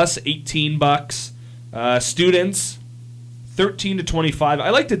 $60+, $18. Students $13 to $25. I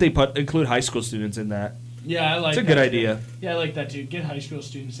like that they include high school students in that. Yeah, I like that. It's a good idea. Yeah, I like that too. Get high school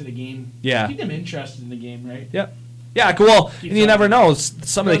students in the game. Yeah. Keep them interested in the game, right? Yep. Yeah, well, and you never know.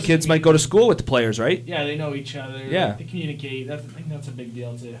 Some of the kids might go to school with the players, right? Yeah, they know each other. Yeah. They communicate. I think that's a big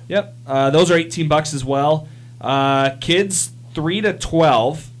deal too. Yep. Those are $18 as well. Kids 3 to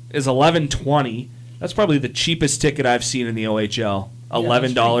 12 is $11.20. That's probably the cheapest ticket I've seen in the OHL.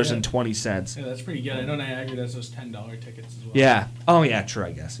 $11.20. Yeah, that's pretty good. I know Niagara does those $10 tickets as well. Yeah. Oh, yeah, true,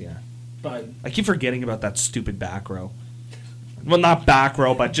 I guess, yeah. But I keep forgetting about that stupid back row. Well, not back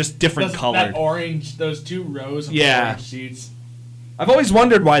row, but just different colored. That orange, those 2 rows of orange seats. I've always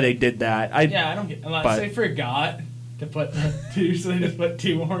wondered why they did that. I don't get. Unless they forgot to put the 2, so they just put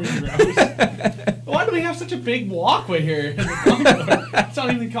 2 orange rows. Why do we have such a big walkway here in the concourse? It's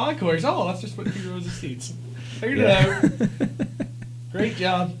not even the concourse. Oh, let's just put 2 rows of seats. Figured it out. Great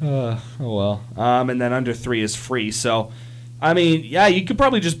job. Oh well. And then under 3 is free. So, I mean, yeah, you could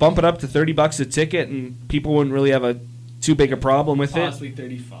probably just bump it up to $30 a ticket, and people wouldn't really have too big a problem with Possibly it.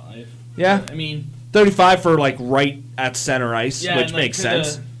 35. Yeah. I mean, 35 for like right at center ice, yeah, which makes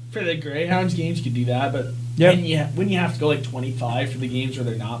sense. For the Greyhounds games, you could do that, but when you have to go like 25 for the games where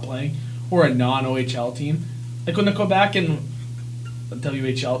they're not playing, or a non-OHL team, like when the Quebec and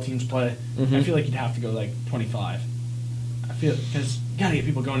WHL teams play, I feel like you'd have to go like 25. I feel because you gotta get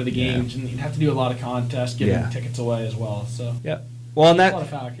people going to the games, and you'd have to do a lot of contests, giving tickets away as well. So well, and a lot of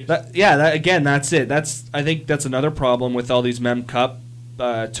factors. That's it. I think that's another problem with all these Mem Cup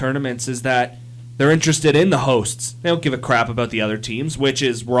tournaments is that they're interested in the hosts. They don't give a crap about the other teams, which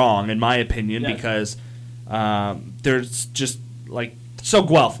is wrong in my opinion because there's just like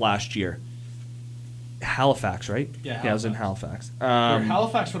Guelph last year. Halifax, right? Yeah, it was in Halifax.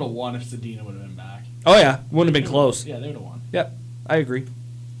 Halifax would have won if Zadina would have been back. Oh yeah, wouldn't have been close. Yeah, they would have won. Yep, I agree.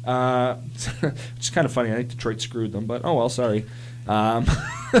 It's kind of funny. I think Detroit screwed them, but oh well, sorry.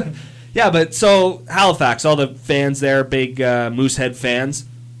 Yeah, but so Halifax, all the fans there, big Moosehead fans.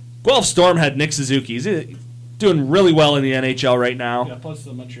 Guelph Storm had Nick Suzuki. He's doing really well in the NHL right now. Yeah, plus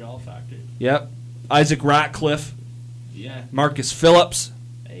the Montreal factor. Yep. Isaac Ratcliffe. Yeah. Marcus Phillips.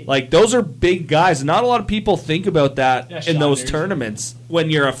 Hey. Like, those are big guys. And not a lot of people think about that in those tournaments when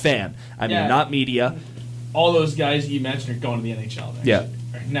you're a fan. I mean, not media. All those guys you mentioned are going to the NHL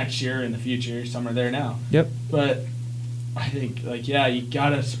next year, in the future. Some are there now. Yep. But I think, you got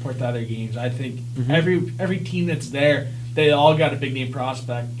to support the other games. I think every team that's there, they all got a big name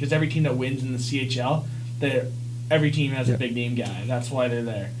prospect because every team that wins in the CHL, every team has a big name guy. That's why they're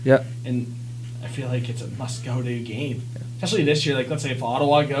there. Yep. And I feel like it's a must-go-to game, especially this year. Like, let's say if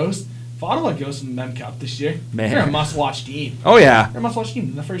Ottawa goes in the Mem Cup this year, they're a must-watch team. Oh yeah, they're a must-watch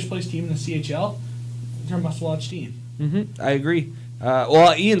team. The first place team in the CHL, they're a must-watch team. I agree.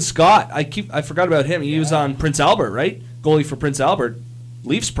 Well, Ian Scott, I forgot about him. He was on Prince Albert, right? Goalie for Prince Albert.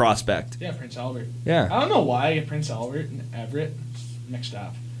 Leafs prospect. Yeah, Prince Albert. Yeah. I don't know why Prince Albert and Everett mixed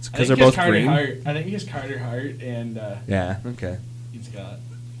up. It's because they're both green. I think he has Carter Hart and okay. He's got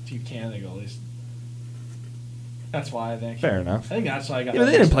 2 Canada goalies. That's why I think. Fair enough. I think that's why I got. Yeah, but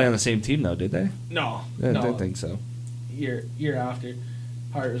they didn't play on the same team though, did they? No. I didn't think so. Year after,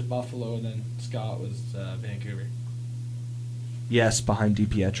 Hart was Buffalo, and then Scott was Vancouver. Yes, behind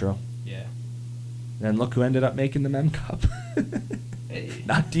DiPietro. Yeah. And look who ended up making the Mem Cup. Hey.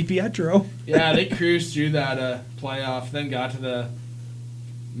 Not DiPietro. Yeah, they cruised through that playoff, then got to the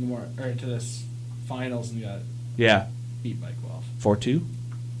finals and got beat by Guelph. 4-2?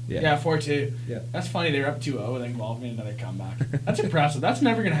 Yeah, 4-2. Yeah. That's funny. They were up 2-0, and then Guelph made another comeback. That's impressive. That's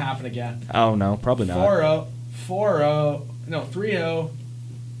never going to happen again. Oh, no, probably not. 4-0. No, 3-0.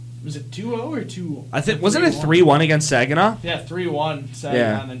 Was it 2-0 or 2-0? I think wasn't it 3-1 against Saginaw? Yeah, 3-1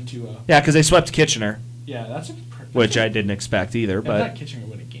 Saginaw and then 2-0. Yeah, because they swept Kitchener. Yeah, that's which I didn't expect either. But that Kitchener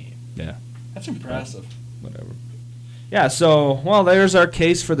win a game. Yeah, that's impressive. Whatever. Yeah, so there's our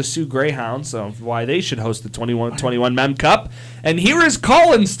case for the Sioux Greyhounds of why they should host the 21 Mem Cup. And here is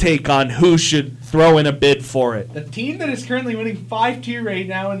Colin's take on who should throw in a bid for it. The team that is currently winning 5-2 right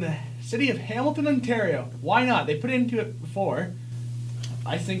now in the city of Hamilton, Ontario. Why not? They put into it before.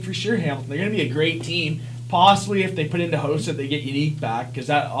 I think for sure Hamilton. They're going to be a great team. Possibly if they put into host it, they get Unique back because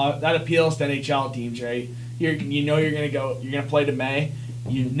that appeals to NHL teams, right? You're going to play to May.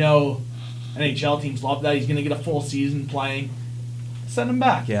 NHL teams love that. He's going to get a full season playing. Send him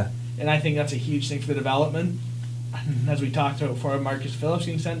back. Yeah. And I think that's a huge thing for the development. As we talked about before, Marcus Phillips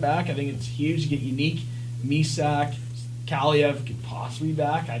getting sent back, I think it's huge. You get Unique, Misak, Kaliev could possibly be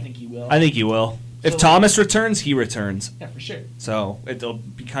back. I think he will. I think he will. If Thomas returns, he returns. Yeah, for sure. So it'll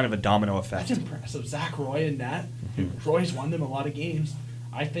be kind of a domino effect. That's impressive. Zach Roy and that. Roy's won them a lot of games.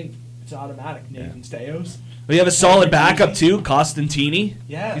 I think it's automatic. Nathan Steos. We have a solid backup, too, Costantini.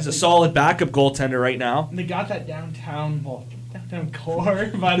 Yeah. He's a solid backup goaltender right now. And they got that downtown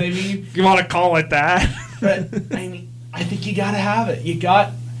core, but I mean... If you want to call it that. But, I mean, I think you got to have it. You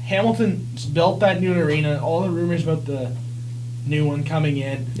got... Hamilton's built that new arena. All the rumors about the new one coming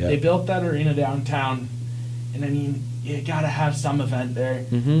in. Yep. They built that arena downtown. And, I mean, you got to have some event there.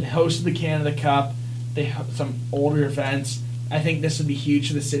 Mm-hmm. They hosted the Canada Cup. They have some older events. I think this would be huge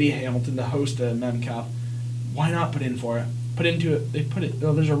for the city of Hamilton to host a Mem Cup. Why not put in for it? Put into it. They put it.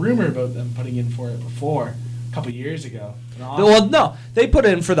 Well, there's a rumor about them putting in for it before, a couple years ago. Well, no, they put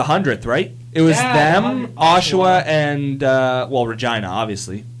in for the 100th, right? It was them, Oshawa, and Regina,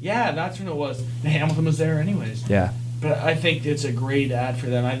 obviously. Yeah, that's when it was. And Hamilton was there anyways. Yeah. But I think it's a great ad for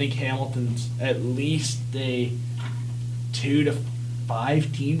them. I think Hamilton's at least a 2 to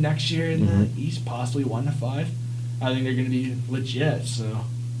 5 team next year in the East, possibly 1 to 5. I think they're going to be legit. So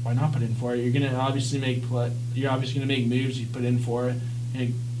why not put in for it? You're going to obviously make moves. You put in for it, and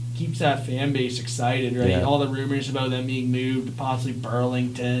it keeps that fan base excited, right? Yeah. All the rumors about them being moved, possibly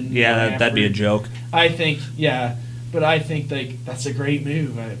Burlington. Yeah, that'd be a joke. I think, but I think that's a great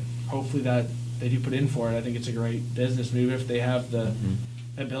move. Hopefully that they do put in for it. I think it's a great business move if they have the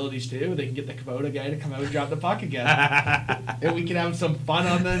abilities to. They can get the Kubota guy to come out and drop the puck again, and we can have some fun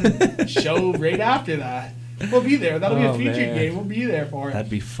on the show right after that. We'll be there. That'll be a featured game. We'll be there for it. That'd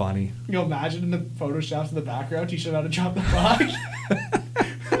be funny. You know, imagine in the photoshops in the background, teach them how to drop the puck.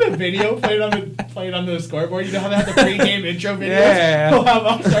 The video played on the scoreboard. You know how they have the pre-game intro videos? Yeah. We'll have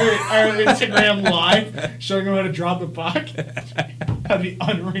our Instagram live showing them how to drop the puck. That'd be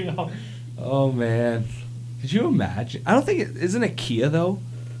unreal. Oh man, could you imagine? I don't think isn't it Kia though?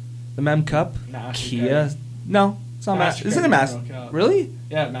 The Mem Cup. Kia. No, it's not Master. Isn't it Master? Really?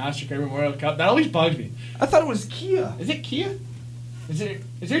 Yeah, MasterCard Memorial Cup. That always bugs me. I thought it was Kia. Is it Kia? Is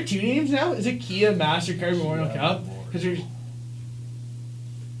there 2 names now? Is it Kia MasterCard Memorial Cup? Because there's.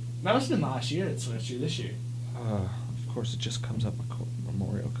 That must have been last year. It switched to this year. Of course, it just comes up a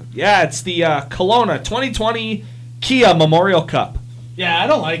Memorial Cup. Yeah, it's the Kelowna 2020 Kia Memorial Cup. Yeah, I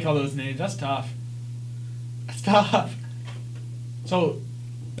don't like all those names. That's tough. So.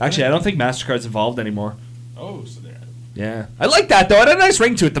 Actually, I don't think MasterCard's involved anymore. Oh, so they're. Yeah. I like that, though. It had a nice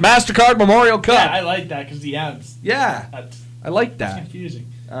ring to it. The MasterCard Memorial Cup. Yeah, I like that because the ads. Yeah. I like that. That's confusing.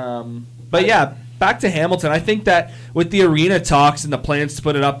 But yeah, back to Hamilton. I think that with the arena talks and the plans to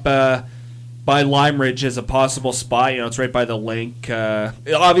put it up by Lime Ridge as a possible spot, it's right by the link.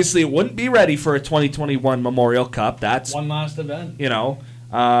 Obviously, it wouldn't be ready for a 2021 Memorial Cup. That's one last event.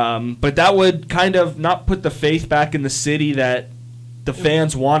 But that would kind of not put the faith back in the city that the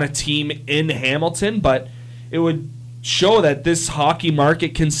fans want a team in Hamilton, but it would show that this hockey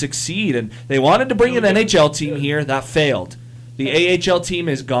market can succeed. And they wanted to bring an NHL team here. That failed. The AHL team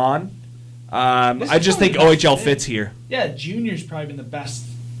is gone. I just think OHL fits here. Yeah, junior's probably been the best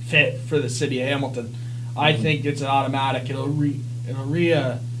fit for the city of Hamilton. I think it's an automatic. It'll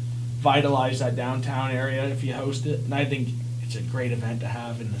revitalize that downtown area if you host it. And I think it's a great event to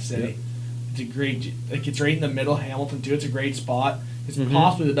have in the city. Yep. It's a great, it's right in the middle of Hamilton too. It's a great spot. It's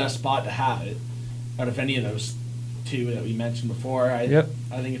possibly the best spot to have it out of any of those 2 that we mentioned before. I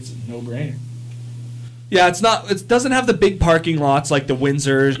think it's a no-brainer. Yeah, it doesn't have the big parking lots like the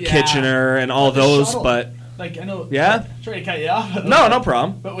Windsor, Kitchener, and all those, shuttle, but I know. Yeah. Sorry to cut you off. No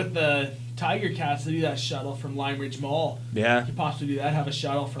problem. But with the Tiger Cats, they do that shuttle from Lime Ridge Mall. Yeah. You could possibly do that. Have a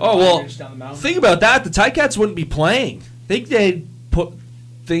shuttle from Lime Ridge down the mountain. Think about that. The Ticats wouldn't be playing. Think they'd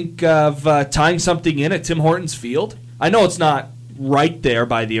think of tying something in at Tim Hortons Field. I know it's not right there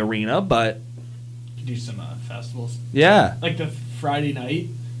by the arena, but you could do some festivals. Yeah. Like the Friday night,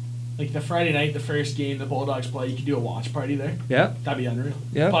 the first game the Bulldogs play, you could do a watch party there. Yeah. That'd be unreal.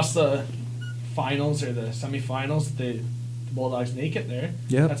 Yeah. Plus the finals or the semifinals, the Bulldogs make it there.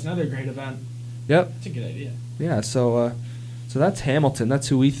 Yeah. That's another great event. Yep. That's a good idea. Yeah, so that's Hamilton. That's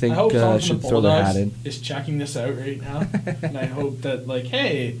who we think should throw their hat in. Is checking this out right now, and I hope that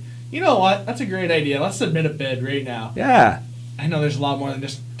hey, you know what? That's a great idea. Let's submit a bid right now. Yeah. I know there's a lot more than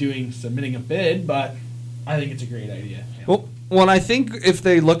just submitting a bid, but I think it's a great idea. Well, I think if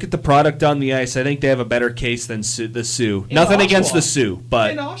they look at the product on the ice, I think they have a better case than the Sioux. Nothing Oshawa. against the Sioux,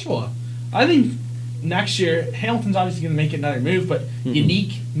 but in Oshawa, I think next year Hamilton's obviously going to make another move, but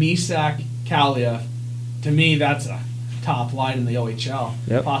Unique, Misak, Kaliev, to me that's a top line in the OHL,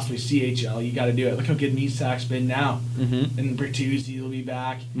 Yep. possibly CHL. You got to do it. Look how good Misak's been now. Mm-hmm. And Bertuzzi will be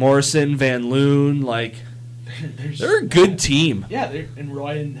back. Morrison, Van Loon, they're a good team. Yeah, and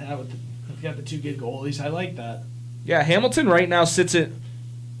Roy and they've got the 2 good goalies. I like that. Yeah, Hamilton right now sits at.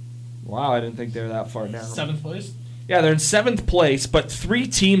 Wow, I didn't think they were that far down. 7th place. Yeah, they're in 7th place, but 3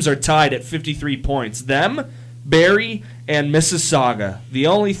 teams are tied at 53 points. Them, Barrie, and Mississauga. The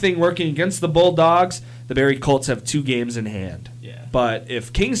only thing working against the Bulldogs, the Barrie Colts have 2 games in hand. Yeah. But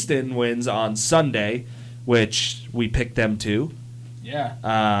if Kingston wins on Sunday, which we picked them to, Yeah.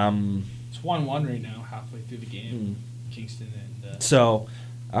 It's 1-1 right now, halfway through the game. Kingston and.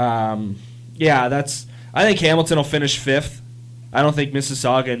 I think Hamilton will finish 5th. I don't think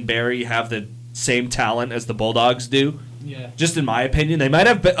Mississauga and Barrie have the same talent as the Bulldogs do. Yeah. Just in my opinion. They might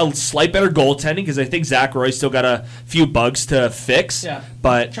have a slight better goaltending because I think Zach Roy's still got a few bugs to fix. Yeah.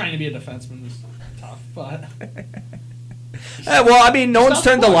 But Trying to be a defenseman is tough, but. no one's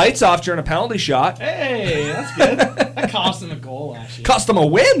turned the lights off during a penalty shot. Hey, that's good. That cost them a goal last year. Cost them a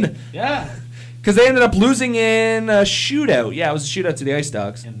win Yeah. because they ended up losing in a shootout. Yeah, it was a shootout to the Ice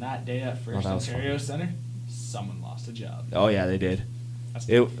Dogs. And that day at First that was Ontario Center, someone lost a job. Oh, yeah, they did.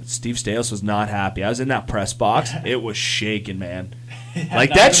 Steve Stales was not happy. I was in that press box. It was shaking, man.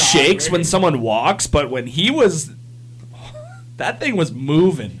 That shakes when someone walks, but when he was... That thing was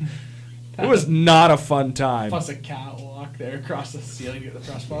moving. It was not a fun time. Plus a catwalk there across the ceiling at the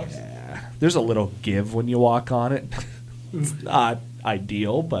press box. Yeah, there's a little give when you walk on it. It's not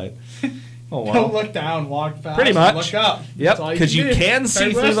ideal, but... Oh, well. Don't look down, walk fast. Pretty much. Look up. Yep, because you can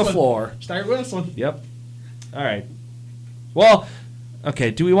see through the floor. Start whistling. Yep. All right. Well,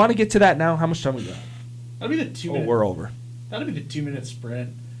 okay, do we want to get to that now? How much time we got? That'll be the 2-minute. We're over. That'll be the 2-minute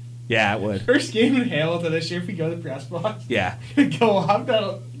sprint. Yeah, it would. First game in Hamilton this year. If we go to the press box, Yeah. go up.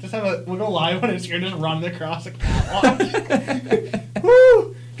 We'll go live on Instagram. Just run across the catwalk.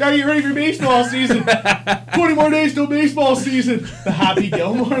 Woo! Gotta get ready for baseball season. 20 more days till baseball season. The Happy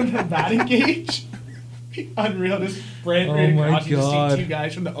Gilmore in the batting cage. Unreal. Just sprint right my across. You just God. see 2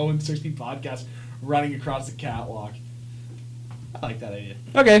 guys from the Owen 60 podcast running across the catwalk. I like that idea.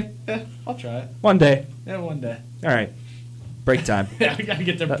 Okay. Yeah, I'll try it. One day. Yeah, one day. All right. Break time. Yeah, we gotta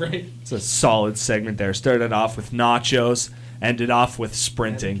get to break. It's a solid segment there. Started off with nachos, ended off with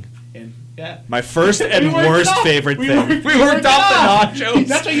sprinting. And yeah. My first We and worked worst it off. favorite We thing. worked- We we worked worked off it the off. nachos.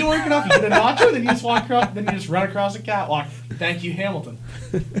 That's how you work it off. You get a nacho, then you just walk across, then you just run across the catwalk. Thank you, Hamilton.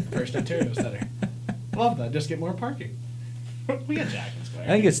 First Ontario Center. Love that. Just get more parking. We got Jack and Square. I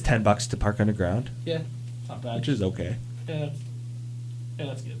think it's $10 to park underground, Yeah, it's not bad. which is okay. Yeah,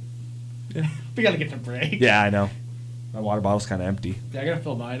 that's good. Yeah. We gotta get to break. Yeah, I know. My water bottle's kind of empty. Yeah, I gotta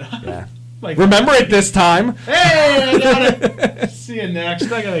fill mine up. Yeah. Like, Remember it this time. hey, I got it. See you next.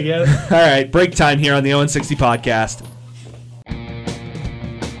 I gotta get it. All right, break time here on the Owen 60 podcast.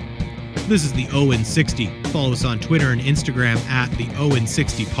 This is the Owen 60. Follow us on Twitter and Instagram at the Owen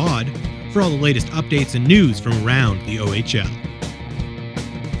 60 Pod for all the latest updates and news from around the OHL.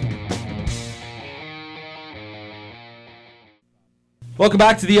 Welcome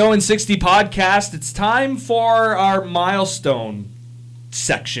back to the Owen 60 podcast. It's time for our milestone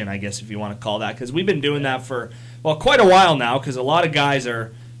section, I guess, if you want to call that, because we've been doing that for, quite a while now, because a lot of guys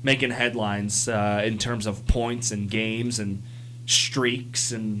are making headlines in terms of points and games and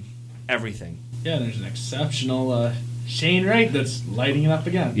streaks and everything. Yeah, there's an exceptional Shane Wright that's lighting it up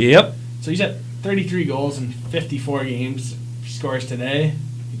again. Yep. So he's at 33 goals in 54 games. He scores today.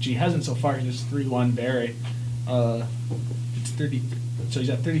 He hasn't so far. He's just 3-1 Barrie. It's 30. So he's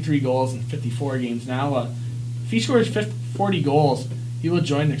at 33 goals in 54 games now. If he scores 40 goals, he will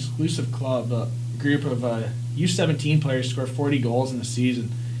join an exclusive club, a group of U17 players who score 40 goals in the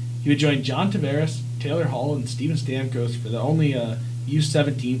season. He would join John Tavares, Taylor Hall, and Steven Stamkos for the only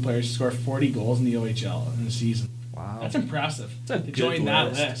U17 players to score 40 goals in the OHL in the season. Wow. That's impressive. That's a to good join that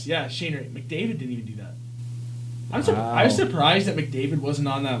list. list. Yeah, Shane Wright. McDavid didn't even do that. Wow. I was surprised that McDavid wasn't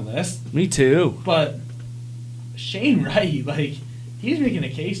on that list, Me too. but Shane Wright, he's making a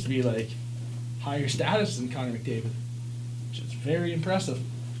case to be higher status than Connor McDavid, which is very impressive.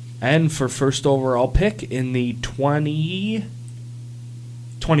 And for first overall pick in the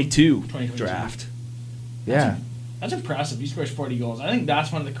 2022 draft. Yeah. That's impressive. He scores 40 goals. I think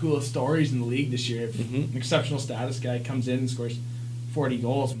that's one of the coolest stories in the league this year. If an exceptional status guy comes in and scores 40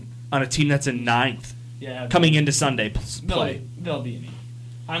 goals. On a team that's in 9th. Yeah. Coming into Sunday play. They'll be in it.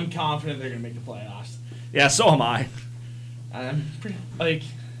 I'm confident they're going to make the playoffs. Yeah, so am I. I'm pretty,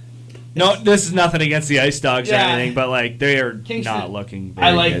 No, this is nothing against the Ice Dogs or Yeah. anything, but they are Kingston, not looking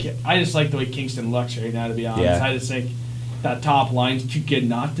very good. I just like the way Kingston looks right now, to be honest. Yeah. I just think that top line's too good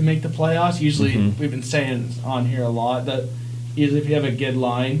not to make the playoffs. Usually, we've been saying on here a lot that usually if you have a good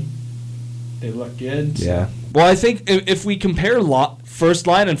line, they look good. So. Yeah. Well, I think if we compare first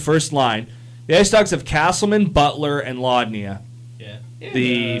line and first line, the Ice Dogs have Castleman, Butler, and Laudnia. Yeah.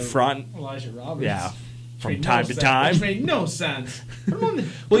 The front. Elijah Roberts. Yeah. From time to time. Which made no sense.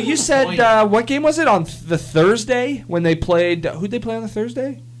 Well, you said, what game was it on the Thursday when they played? Who'd they play on the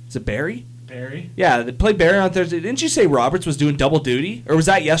Thursday? Is it Barrie? Barrie. Yeah, they played Barrie on Thursday. Didn't you say Roberts was doing double duty? Or was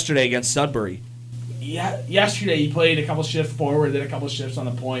that yesterday against Sudbury? Yeah, yesterday he played a couple shifts forward, then a couple shifts on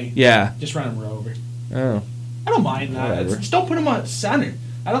the point. Yeah. Just run him over. Oh. I don't mind that. Whatever. Just don't put him on center.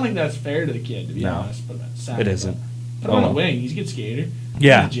 I don't think that's fair to the kid, to be honest. Put him at center. It isn't. Put him on the wing. He's a good skater.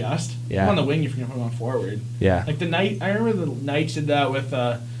 Yeah. Adjust. Yeah. Put him on the wing if you're going to put him on forward. Yeah. Like I remember the Knights did that with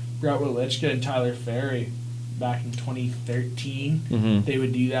Brett Wolichka and Tyler Ferry back in 2013. Mm-hmm. They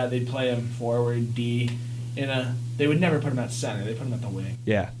would do that. They'd play him forward, D. They would never put him at center. They put him at the wing.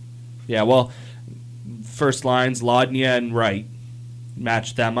 Yeah. Yeah, well, first lines, Laudnia and Wright.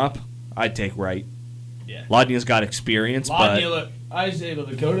 Match them up. I'd take Wright. Yeah. Laudnia's got experience, Look, I was able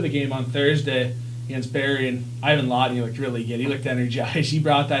to go to the game on Thursday against Barrie, and Ivan Laudnia looked really good. He looked energized. He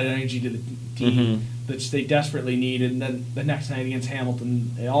brought that energy to the team that they desperately needed. And then the next night against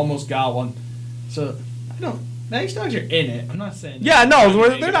Hamilton, they almost got one. So, the Ice Dogs are in it. I'm not saying... Yeah, no,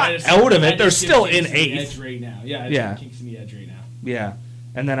 they're not out of it. They're still in eighth. Right now. Yeah, it's Kings in the edge right now. Yeah.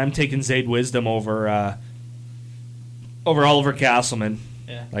 And then I'm taking Zayd Wisdom over Oliver Castleman.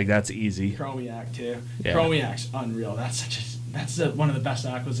 Yeah. Like, that's easy. Chromiak, too. Yeah. Chromiak's unreal. That's one of the best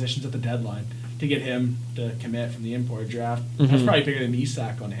acquisitions at the deadline, to get him to commit from the import draft. That's probably bigger than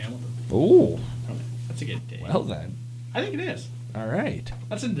Isak on Hamilton. Ooh. That's a good day. Well, then. I think it is. All right.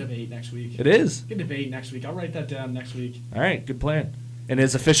 That's a debate next week. It is. Good debate next week. I'll write that down next week. All right. Good plan. In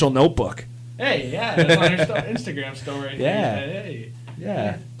his official notebook. Hey, yeah. That's on your Instagram story. Yeah. Hey.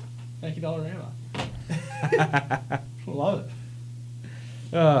 Yeah. Thank you, Dollarama. Love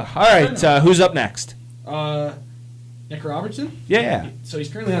it. All right. Who's up next? Nick Robertson? Yeah. So he's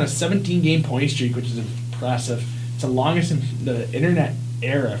currently on a 17-game point streak, which is impressive. It's the longest in the internet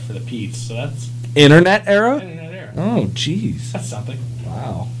era for the Petes. So that's... Internet era? Internet era. Oh, jeez. That's something.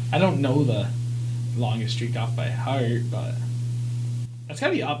 Wow. I don't know the longest streak off by heart, but that's got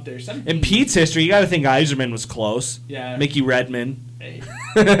to be up there. 17. In Pete's history, you got to think Yzerman was close. Yeah. Mickey Redman. Hey.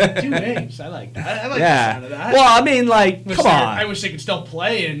 2 names. I like that. I like the sound of that. Well, I mean, like, come on. I wish they could still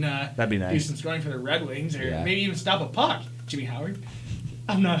play and that'd be nice. do some scoring for the Red Wings, or maybe even stop a puck. Jimmy Howard.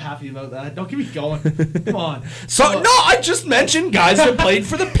 I'm not happy about that. Don't get me going. Come on. No, I just mentioned guys that played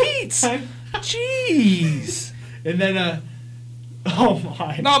for the Petes. Jeez. And then, oh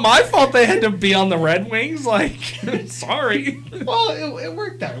my. Not my fault they had to be on the Red Wings. Like, sorry. Well, it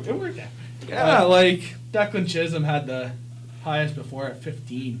worked out. It worked out. Yeah, like. Declan Chisholm had the highest before at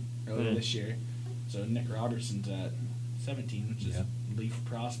 15 earlier this year. So Nick Robertson's at 17, which is a Leaf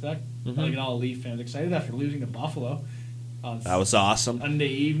prospect. Probably get all Leaf fans excited after losing to Buffalo. That was awesome. Sunday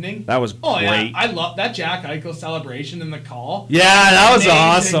evening. That was great. Yeah. I love that Jack Eichel celebration in the call. Yeah, that was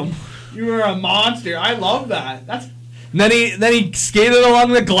awesome. You were a monster. I love that. That's. And then he skated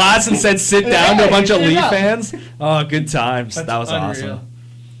along the glass and said, "Sit down" to a bunch of Leaf fans. Oh, good times. That was unreal. Awesome.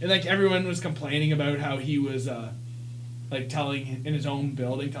 And like everyone was complaining about how he was like telling in his own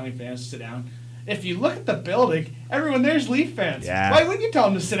building, telling fans to sit down. If you look at the building, everyone there's Leaf fans. Yeah. Why wouldn't you tell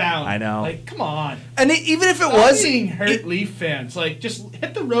them to sit down? I know. Like, come on. And even if it Stop was being hurt Leaf fans, like just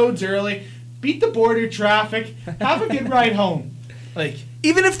hit the roads early, beat the border traffic, have a good ride home. Like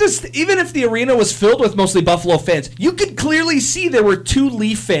even if the arena was filled with mostly Buffalo fans, you could clearly see there were 2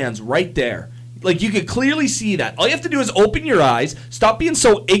 Leaf fans right there. Like you could clearly see that. All you have to do is open your eyes, stop being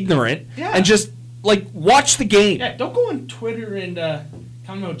so ignorant, and just like watch the game. Yeah, don't go on Twitter and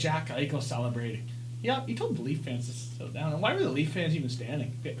talking about Jack Eichel celebrating. Yeah, he told the Leaf fans to sit down. And why were the Leaf fans even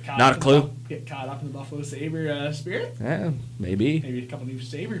standing? Not a clue. Get caught up in the Buffalo Sabre spirit? Yeah, maybe. Maybe a couple new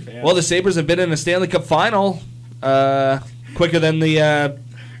Sabre fans. Well, the Sabres have been in a Stanley Cup final quicker than the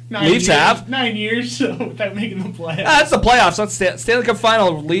Leafs have. 9 years without making the playoffs. That's the playoffs. Not Stanley Cup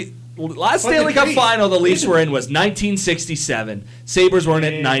final. Last Stanley Cup final the Leafs were in was 1967. Sabres were in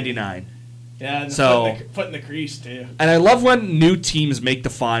it in 99. Yeah, and so foot in the crease too. And I love when new teams make the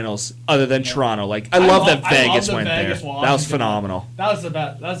finals, other than Toronto. Like I love that Vegas went there. Washington. That was phenomenal. That was the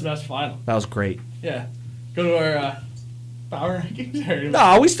best. That was the best final. That was great. Yeah, go to our power rankings.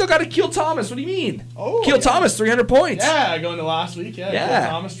 No, we still got a Keel Thomas. What do you mean? Oh, Keel Thomas, 300 points. Yeah, going to last week. Yeah,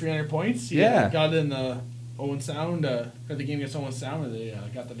 Keel Thomas, 300 points. He got in the Owen Sound, or the game against Owen Sound, where they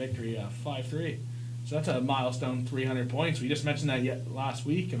got the victory 5-3. So that's a milestone, 300 points. We just mentioned that last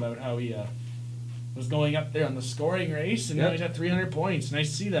week about how he was going up there on the scoring race, and now he's at 300 points. Nice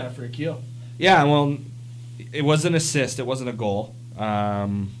to see that for Akil. Yeah, well, it was an assist. It wasn't a goal.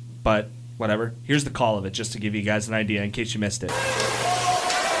 But whatever. Here's the call of it, just to give you guys an idea in case you missed it.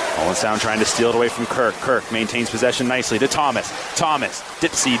 Owensound trying to steal it away from Kirk. Kirk maintains possession nicely to Thomas. Thomas,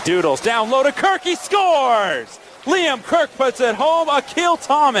 dipsy doodles, down low to Kirk. He scores! Liam Kirk puts it home. Akil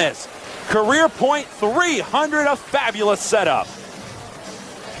Thomas. Career point 300, a fabulous setup.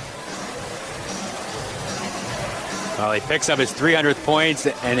 Well, he picks up his 300th points,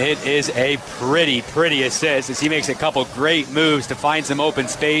 and it is a pretty assist as he makes a couple great moves to find some open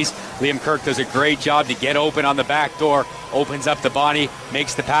space. Liam Kirk does a great job to get open on the back door, opens up the body,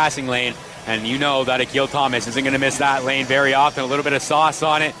 makes the passing lane, and you know that Akil Thomas isn't going to miss that lane very often. A little bit of sauce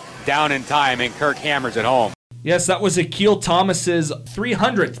on it, down in time, and Kirk hammers it home. Yes, that was Akil Thomas's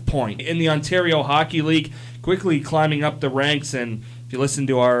 300th point in the Ontario Hockey League, quickly climbing up the ranks. And if you listened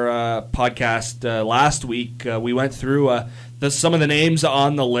to our podcast last week, we went through some of the names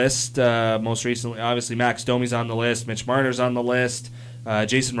on the list. Most recently, obviously, Max Domi's on the list, Mitch Marner's on the list,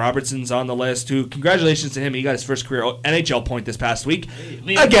 Jason Robertson's on the list, who, congratulations to him, he got his first career NHL point this past week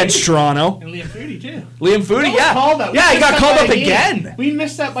against Toronto. And Liam Foodie, too. Liam Foodie, yeah. Yeah, he got called up again. We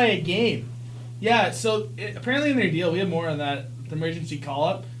missed that by a game. Yeah, so apparently in their deal, we have more on that, the emergency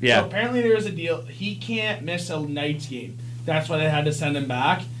call-up. Yeah. So apparently there was a deal. He can't miss a Knights game. That's why they had to send him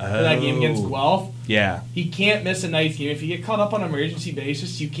back for that game against Guelph. Yeah. He can't miss a Knights game. If you get caught up on an emergency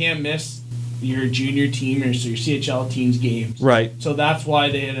basis, you can't miss your junior team or your CHL team's games. Right. So that's why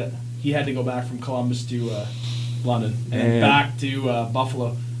he had to go back from Columbus to London and back to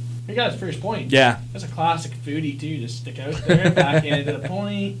Buffalo. He got his first point. Yeah. That's a classic Foodie, too. Just stick out there, backhand to the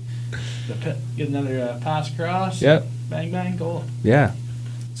point. Get another pass across. Yep. Bang, bang, goal. Yeah.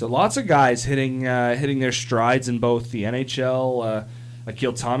 So lots of guys hitting their strides in both the NHL.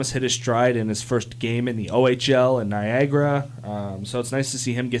 Akil Thomas hit his stride in his first game in the OHL in Niagara. So it's nice to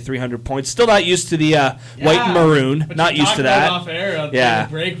see him get 300 points. Still not used to the white and maroon. But not used to that. Off air on the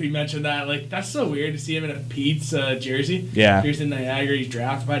break, we mentioned that. Like, that's so weird to see him in a Pete's jersey. Yeah. He's in Niagara. He's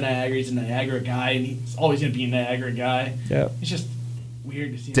drafted by Niagara. He's a Niagara guy, and he's always going to be a Niagara guy. Yeah. It's just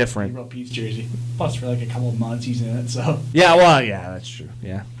weird to see different. him in a Pete's jersey. Plus, for like a couple of months, he's in it. So yeah, well, yeah, that's true.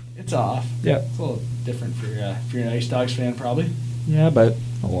 Yeah. It's off. Yeah. It's a little different for if you're an Ice Dogs fan, probably. Yeah, but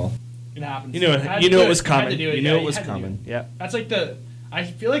oh well. It happens. You knew it was coming. You knew it was coming. Yeah. That's like I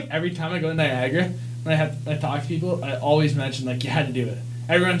feel like every time I go to Niagara, when I talk to people, I always mention like you had to do it.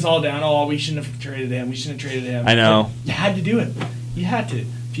 Everyone's all down. Oh, we shouldn't have traded him. We shouldn't have traded him. I know. But you had to do it. You had to.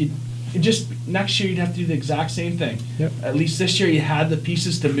 Next year you'd have to do the exact same thing. Yep. At least this year you had the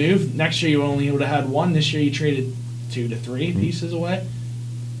pieces to move. Next year you only would have had one. This year you traded 2 to 3 pieces away.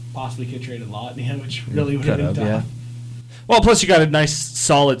 Possibly could have traded Lotnia, which really would have been tough. Yeah. Well, plus you got a nice,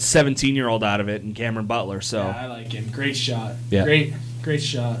 solid 17-year-old out of it in Cameron Butler. So yeah, I like him. Great shot. Yeah. Great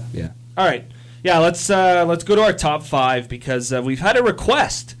shot. Yeah. All right. Yeah. Let's go to our top 5 because we've had a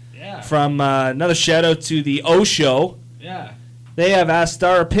request. Yeah. From another shout out to the O Show. Yeah. They have asked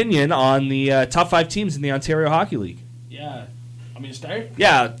our opinion on the top 5 teams in the Ontario Hockey League. Yeah. Want me to start?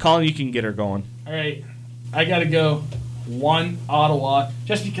 Yeah, Colin, you can get her going. All right. I got to go 1, Ottawa,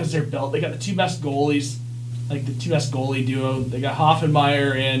 just because they're built. They got the 2 best goalies, like the 2 best goalie duo. They got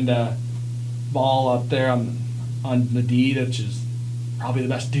Hoffenmeyer and Ball up there on the D, which is probably the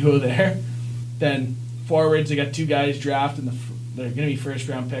best duo there. Then forwards, they got 2 guys drafted. They're going to be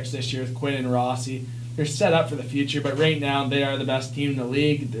first-round picks this year with Quinn and Rossi. They're set up for the future, but right now they are the best team in the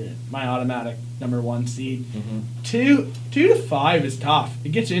league. They're my automatic number 1 seed. Mm-hmm. 2 to 5 is tough. It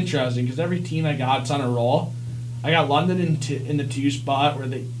gets interesting because every team I got, it's on a roll. I got London in the 2 spot where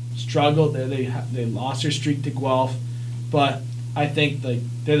they struggled. They lost their streak to Guelph, but I think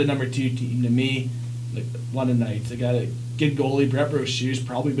they're the number 2 team to me. Like London Knights, they got a good goalie. Brett Brochu's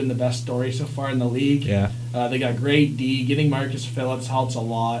probably been the best story so far in the league. Yeah, they got great D. Getting Marcus Phillips helps a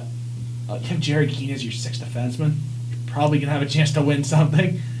lot. You have Jared Keane as your 6th defenseman. You're probably gonna have a chance to win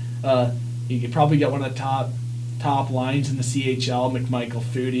something. You could probably get one of the top lines in the CHL, McMichael,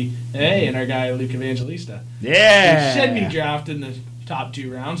 Foodie, and our guy Luke Evangelista. Yeah, he should be drafted in the top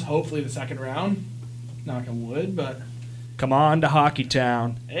 2 rounds. Hopefully the 2nd round. Knock on wood, but come on to Hockey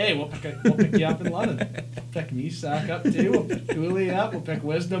Town. Hey, we'll pick you up in London. We'll pick Misak up too. We'll pick Cooley up. We'll pick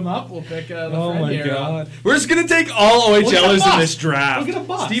Wisdom up. We'll pick Lafreniere up. We're just gonna take all OHLers in this draft. We'll get a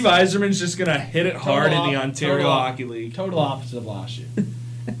bust. Steve Yzerman's just gonna hit it hard in the Ontario Hockey League. Total opposite of last year.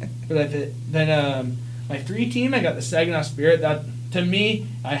 But then my 3 team, I got the Saginaw Spirit. That to me,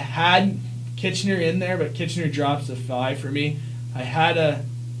 I had Kitchener in there, but Kitchener drops to 5 for me. I had a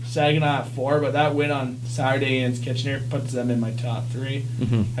Saginaw at 4, but that win on Saturday against Kitchener puts them in my top 3.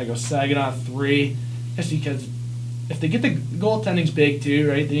 Mm-hmm. I go Saginaw 3, just because if they get the goaltending's big too,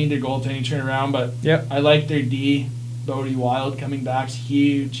 right? They need their goaltending turn around, but Yep. I like their D. Bodie Wild coming back's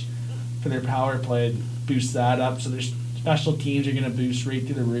huge for their power play. Boost that up, so their special teams are going to boost right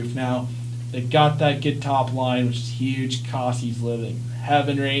through the roof now. They got that good top line, which is huge. Cossey's living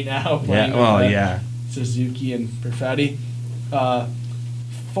heaven right now. Playing with Suzuki and Perfetti.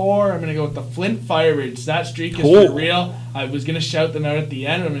 4, I'm going to go with the Flint Firebirds. That streak is for real. I was going to shout them out at the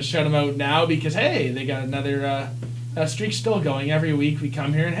end. I'm going to shout them out now because, hey, they got another... that streak's still going. Every week we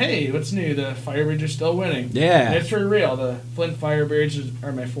come here and, hey, what's new? The Firebirds are still winning. Yeah. And it's for real. The Flint Firebirds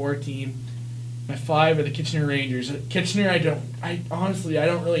are my 4 team. My 5 are the Kitchener Rangers. Kitchener, I honestly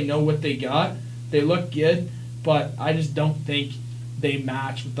don't really know what they got. They look good, but I just don't think they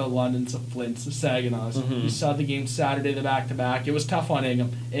match with the Londons, the Flints, the Saginaws. Mm-hmm. You saw the game Saturday, the back-to-back. It was tough on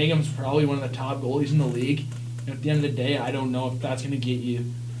Ingham. Ingham's probably one of the top goalies in the league. And at the end of the day, I don't know if that's going to get you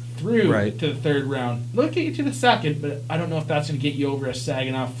through to the 3rd round. It'll get you to the 2nd, but I don't know if that's going to get you over a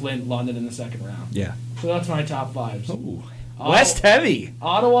Saginaw, Flint, London in the 2nd round. Yeah. So that's my top 5s. Ooh. West heavy.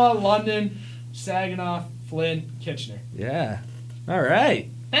 Ottawa, London, Saginaw, Flint, Kitchener. Yeah. All right.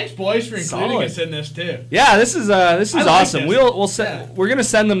 Thanks, boys, for including us in this too. Yeah, this is awesome. This. We're gonna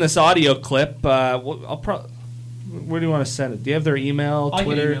send them this audio clip. Where do you want to send it? Do you have their email,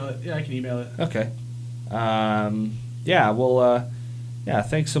 Twitter? I can email it. Yeah, I can email it. Okay.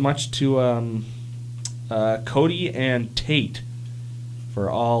 Thanks so much to Cody and Tate for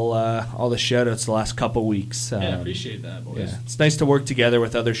all the shout outs the last couple weeks. Appreciate that, boys. Yeah, it's nice to work together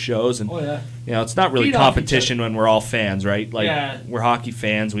with other shows, and it's not really Feed off competition when we're all fans, right? Like we're hockey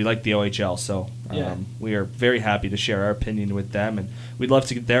fans, we like the OHL, so we are very happy to share our opinion with them, and we'd love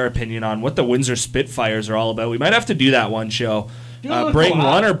to get their opinion on what the Windsor Spitfires are all about. We might have to do that one show, bring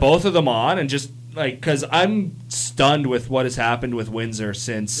one or both of them on, and just because I'm stunned with what has happened with Windsor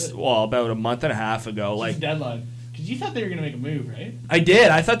since about a month and a half ago. Like deadline. Because you thought they were going to make a move, right? I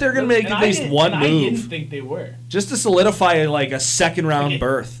did. I thought they were going to make at least one move. I didn't think they were. Just to solidify like a 2nd round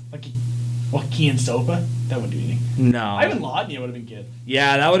berth. Kean Sopa? That wouldn't do anything. No. Ivan Lodnia would have been good.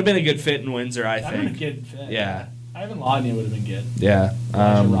 Yeah, that would have been a good fit in Windsor, I think. That would have been a good fit. Yeah. Ivan Lodnia would have been good. Yeah.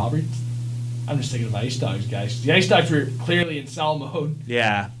 Roberts? I'm just thinking of Ice Dogs, guys. The Ice Dogs were clearly in sell mode.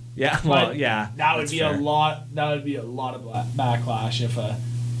 Yeah. Yeah. Well, yeah. That would be fair. That would be a lot of backlash if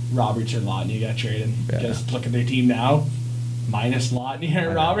Roberts or Lodnia got traded. Just look at their team now, minus Lodnia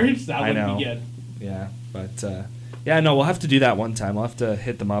or Roberts. That would be good. Yeah, but we'll have to do that one time. We'll have to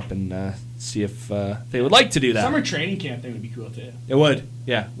hit them up and see if they would like to do that. Summer training camp thing would be cool too. It would.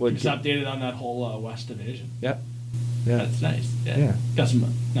 Yeah, would. Just updated on that whole West Division. Yep. Yeah. That's nice. Yeah. Got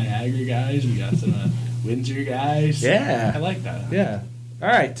some Niagara guys. We got some Windsor guys. Yeah. I like that. Yeah. All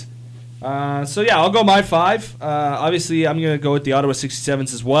right. I'll go my 5. Obviously, I'm going to go with the Ottawa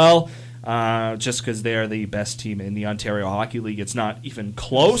 67s as well, just because they are the best team in the Ontario Hockey League. It's not even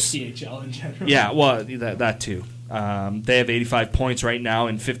close. CHL in general. Yeah, well, that too. They have 85 points right now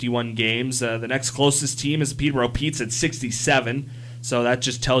in 51 games. The next closest team is Peterborough Pete's at 67, so that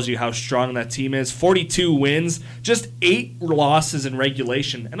just tells you how strong that team is. 42 wins, just 8 losses in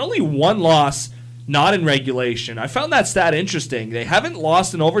regulation, and only 1 loss not in regulation. I found that stat interesting. They haven't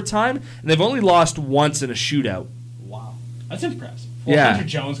lost in overtime, and they've only lost once in a shootout. Wow. That's impressive. Hunter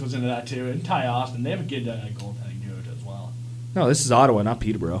Jones goes into that, too, and Ty Austin. They have a good goaltending duo as well. No, this is Ottawa, not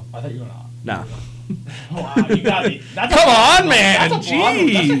Peterborough. I thought you were going No. Wow, you got me. Come on, man. That's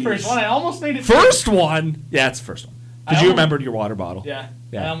the first one. I almost made it First one? Yeah, it's the first one. Because you remembered your water bottle. Yeah.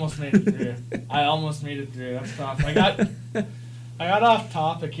 I almost made it through. That's tough. I got off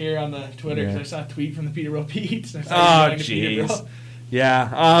topic here on the Twitter because I saw a tweet from the Peterborough Petes. Oh, jeez.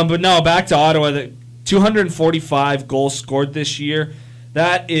 Yeah, but no, back to Ottawa. The 245 goals scored this year.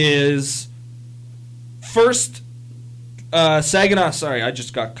 That is first. Saginaw. Sorry, I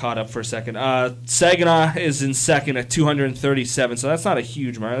just got caught up for a second. Saginaw is in second at 237. So that's not a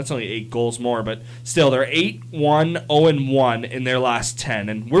huge mark. That's only 8 goals more, but still, they're 8-1, 0-1 in their last 10.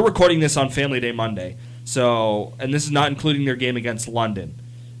 And we're recording this on Family Day Monday. So, and this is not including their game against London.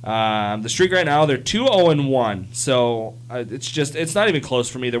 The streak right now, they're 2-0-1. So it's not even close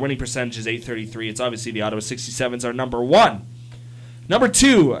for me. Their winning percentage is .833. It's obviously the Ottawa 67s are number 1. Number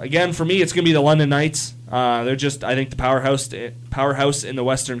 2, again for me, it's going to be the London Knights. They're just, I think, the powerhouse in the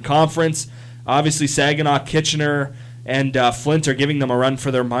Western Conference. Obviously, Saginaw, Kitchener, and Flint are giving them a run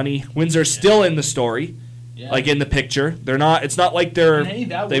for their money. Windsor's still in the story. Like in the picture, they're not. It's not like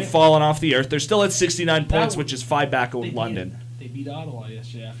they've fallen off the earth. They're still at 69 points, which is 5 back of London. They beat Ottawa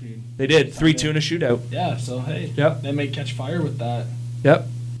yesterday afternoon. They did 3-2 in a shootout. Yeah, so hey, they may catch fire with that. Yep.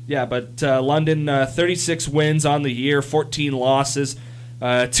 Yeah, but London, 36 wins on the year, 14 losses,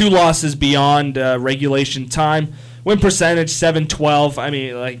 2 losses beyond regulation time. Win percentage, 7-12. I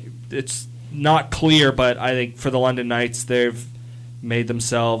mean, like, it's not clear, but I think for the London Knights, they've made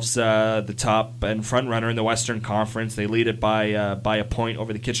themselves the top and front runner in the Western Conference. They lead it by a point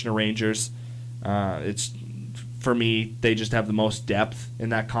over the Kitchener Rangers. It's for me, they just have the most depth in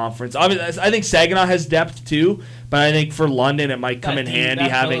that conference. Obviously, I think Saginaw has depth too, but I think for London it might come in handy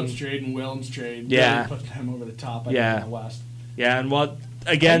having Phillips trade and Williams trade. Yeah, really put them over the top. In the West. Yeah, and well,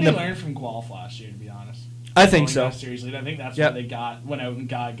 again, they learned from Guelph last year, to be honest. I think so. Seriously, I think that's why they went out and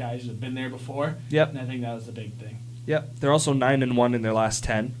got guys who have been there before. Yep. And I think that was the big thing. Yep. They're also 9-1 in their last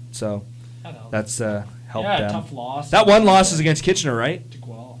 10, so that's helped them. Tough loss. That one loss is against Kitchener, right? To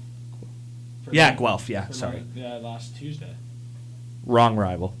Guelph. Guelph. Yeah, sorry. Last Tuesday. Wrong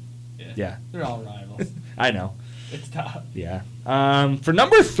rival. Yeah. They're all rivals. I know. It's tough. Yeah. For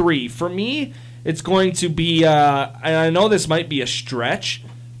number 3, for me, it's going to be. And I know this might be a stretch,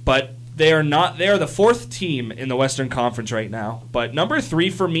 but they are not. They are the 4th team in the Western Conference right now. But number 3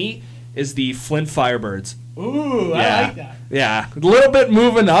 for me is the Flint Firebirds. Ooh, I like that. Yeah, a little bit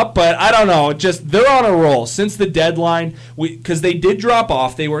moving up, but I don't know. Just they're on a roll since the deadline. Because they did drop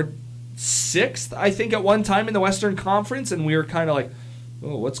off. They were 6th, I think, at one time in the Western Conference, and we were kind of like,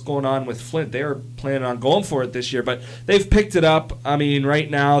 oh, what's going on with Flint? They were planning on going for it this year, but they've picked it up. I mean,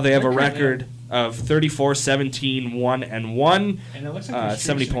 right now they have a record of 34-17-1-1, and it looks like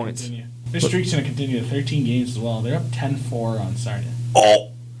 70 points. Their streak's going to continue to 13 games as well. They're up 10-4 on Sarnia.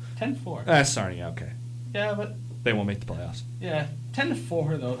 Oh! 10-4. Sarnia, okay. Yeah, but they won't make the playoffs. Yeah,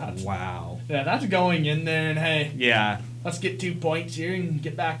 10-4 though. Wow. Yeah, that's going in there and hey. Yeah. Let's get 2 points here and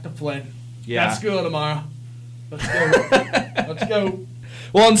get back to Flint. Yeah. Got school tomorrow. Let's go. Let's go.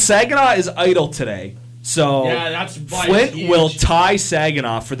 Well, and Saginaw is idle today, so that's Flint will tie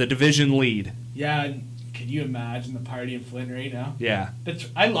Saginaw for the division lead. Yeah. Can you imagine the party in Flint right now? Yeah.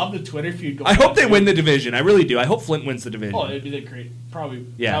 I love the Twitter feed. I hope they win the division. I really do. I hope Flint wins the division. Oh, it'd be the great. Probably.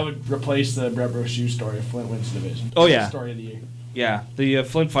 Yeah. That would replace the Brett Brochu story if Flint wins the division. Oh, yeah. Story of the year. Yeah. The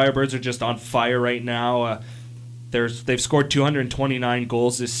Flint Firebirds are just on fire right now. They've scored 229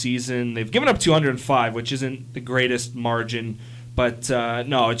 goals this season. They've given up 205, which isn't the greatest margin. But,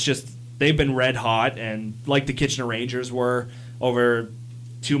 no, it's just they've been red hot. And like the Kitchener Rangers were over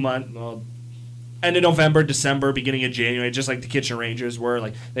 2 months, end of November, December, beginning of January, just like the Kitchener Rangers were.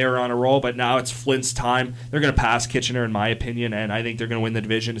 Like they were on a roll, but now it's Flint's time. They're going to pass Kitchener, in my opinion, and I think they're going to win the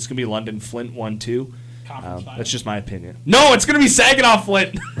division. It's going to be London-Flint 1-2. That's just my opinion. No, it's going to be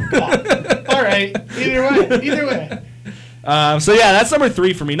Saginaw-Flint. All right. Either way. So, yeah, that's number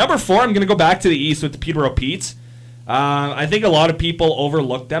 3 for me. Number 4, I'm going to go back to the East with the Peterborough Petes. I think a lot of people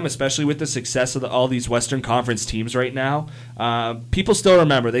overlook them, especially with the success of all these Western Conference teams right now. People still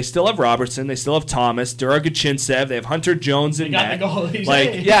remember. They still have Robertson. They still have Thomas, Duragachintsev. They have Hunter Jones in net. They got the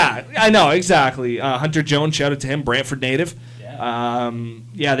goalies. Yeah, I know, exactly. Hunter Jones, shout out to him, Brantford native.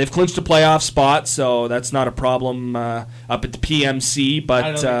 Yeah, they've clinched a playoff spot, so that's not a problem up at the PMC.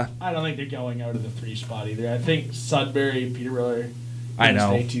 But I don't think they're going out of the 3 spot either. I think Sudbury, Peterborough, I know.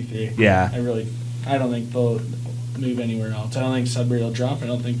 stay 2-3. Yeah, I don't think they'll move anywhere else. I don't think Sudbury will drop. I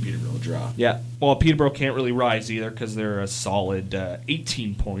don't think Peterborough will drop. Yeah. Well, Peterborough can't really rise either because they're a solid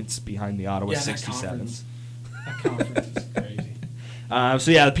 18 points behind the Ottawa 67. That conference is crazy.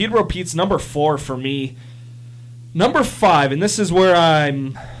 So, yeah, the Peterborough Pete's number 4 for me. Number 5, and this is where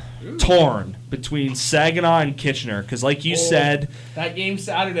I'm torn between Saginaw and Kitchener because, like you said... That game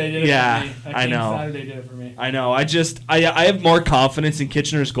Saturday did it for me. I know. Saturday did it for me. I know. I have more confidence in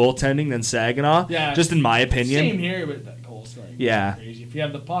Kitchener's goaltending than Saginaw, just in my opinion. Same here with that goal scoring. Yeah. Crazy. If you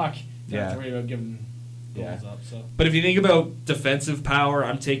have the puck, you don't have to worry about giving goals up. So. But if you think about defensive power,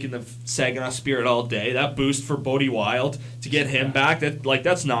 I'm taking the Saginaw Spirit all day. That boost for Bodie Wild to get him back,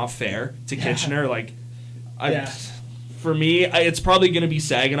 that's not fair to Kitchener. For me, it's probably going to be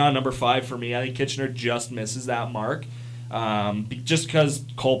Saginaw, number 5 for me. I think Kitchener just misses that mark. Just because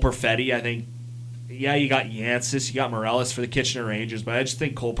Cole Perfetti, I think, you got Yancis, you got Morellis for the Kitchener Rangers, but I just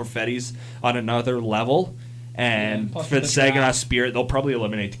think Cole Perfetti's on another level. And for the Saginaw Spirit, they'll probably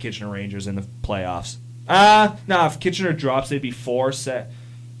eliminate the Kitchener Rangers in the playoffs. If Kitchener drops, they'd be 4 set.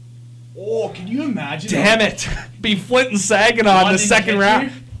 Oh, can you imagine? Damn it! Be Flint and Saginaw in the second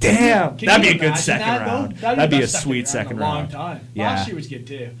round. Damn, that'd be a good second round. That'd be a sweet second round. A long time. Yeah. Last year was good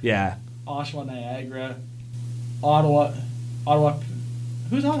too. Yeah. Oshawa, Niagara, Ottawa.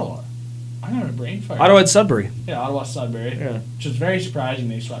 Who's Ottawa? I don't have a brain fire. Ottawa and Sudbury. Yeah, Ottawa, Sudbury. Yeah. Which was very surprising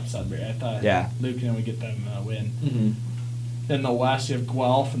they swept Sudbury. I thought Lucan would get them a win. Mm-hmm. Then the West, you have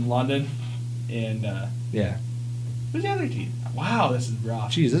Guelph and London. And yeah. Who's the other team? Wow, this is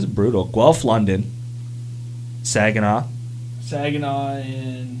rough. Jeez, this is brutal. Guelph, London, Saginaw. Saginaw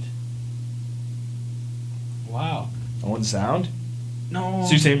and... Wow. Owen Sound. No.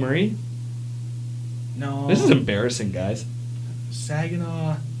 Sault Ste. Marie. No. This is embarrassing, guys.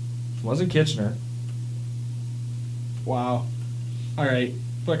 Saginaw. It wasn't Kitchener. Wow. All right.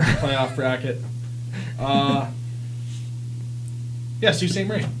 Back to the playoff bracket. Yeah, Sault Ste.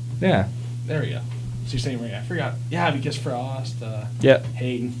 Marie. Yeah. There we go. Sault Ste. Marie. I forgot. Yeah, because Frost. Yep.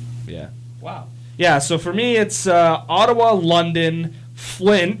 Hayden. Yeah. Wow. Yeah, so for me, it's Ottawa, London,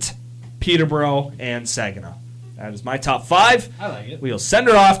 Flint, Peterborough, and Saginaw. That is my top 5. I like it. We'll send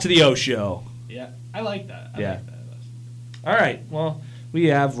her off to the O Show. Yeah, I like that. I Yeah. like that. All right. Well, we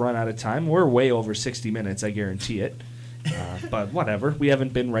have run out of time. We're way over 60 minutes, I guarantee it. But whatever. We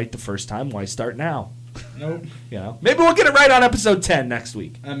haven't been right the first time. Why start now? Nope. You know, maybe we'll get it right on episode 10 next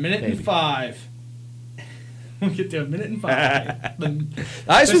week. A minute Maybe. and 5. We'll get to a minute and 5. I The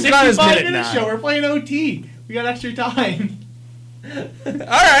was not as 65 minute minute 9. show. We're playing OT. We got extra time. All right,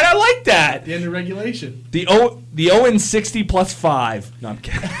 I like that. At the end of regulation. The Owen 60 plus 5. No, I'm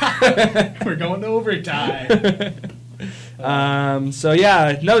kidding. We're going to overtime. So yeah,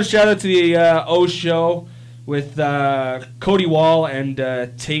 another shout out to the O Show with Cody Wall and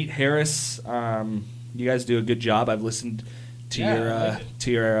Tate Harris. You guys do a good job. I've listened to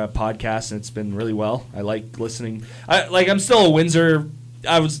your podcast, and it's been really well. I like listening. I'm still a Windsor.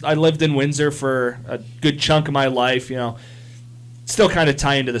 I lived in Windsor for a good chunk of my life. You know, still kind of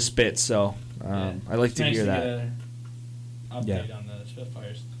tie into the Spits, so I like to hear that. Get an update on the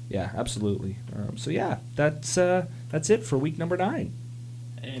Spitfires. Yeah, absolutely. So yeah, that's it for week number 9.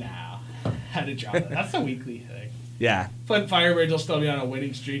 Hey now, had to drop it. That's a weekly thing. Yeah. Flint Firebirds will still be on a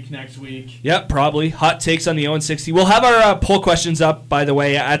winning streak next week. Yep, probably. Hot takes on the Owen 60. We'll have our poll questions up, by the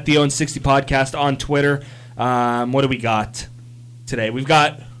way, at the Owen 60 podcast on Twitter. What do we got today? We've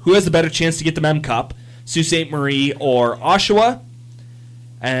got who has the better chance to get the Mem Cup, Sault Ste. Marie or Oshawa?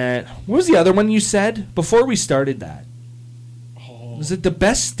 And what was the other one you said before we started that? Oh. Was it the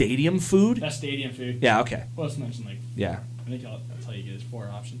best stadium food? Best stadium food. Yeah, okay. Well, it's mentioned Yeah. I think that's how you get his 4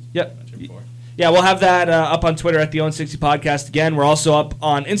 options. Yep. I mentioned 4. Yeah, we'll have that up on Twitter at the Owen 60 Podcast again. We're also up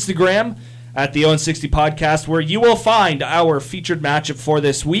on Instagram at the Owen 60 Podcast, where you will find our featured matchup for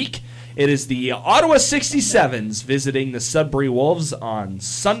this week. It is the Ottawa 67s visiting the Sudbury Wolves on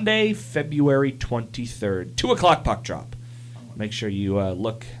Sunday, February 23rd. 2 o'clock puck drop. Make sure you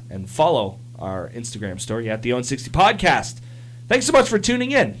look and follow our Instagram story at the Owen 60 Podcast. Thanks so much for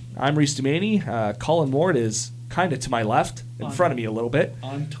tuning in. I'm Reese Dumaney. Colin Ward is kind of to my left, in front of me a little bit.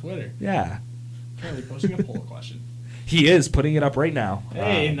 On Twitter. Yeah. Apparently posting a poll question. He is putting it up right now.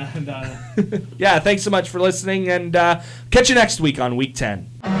 Hey, Yeah, thanks so much for listening, and catch you next week on Week 10.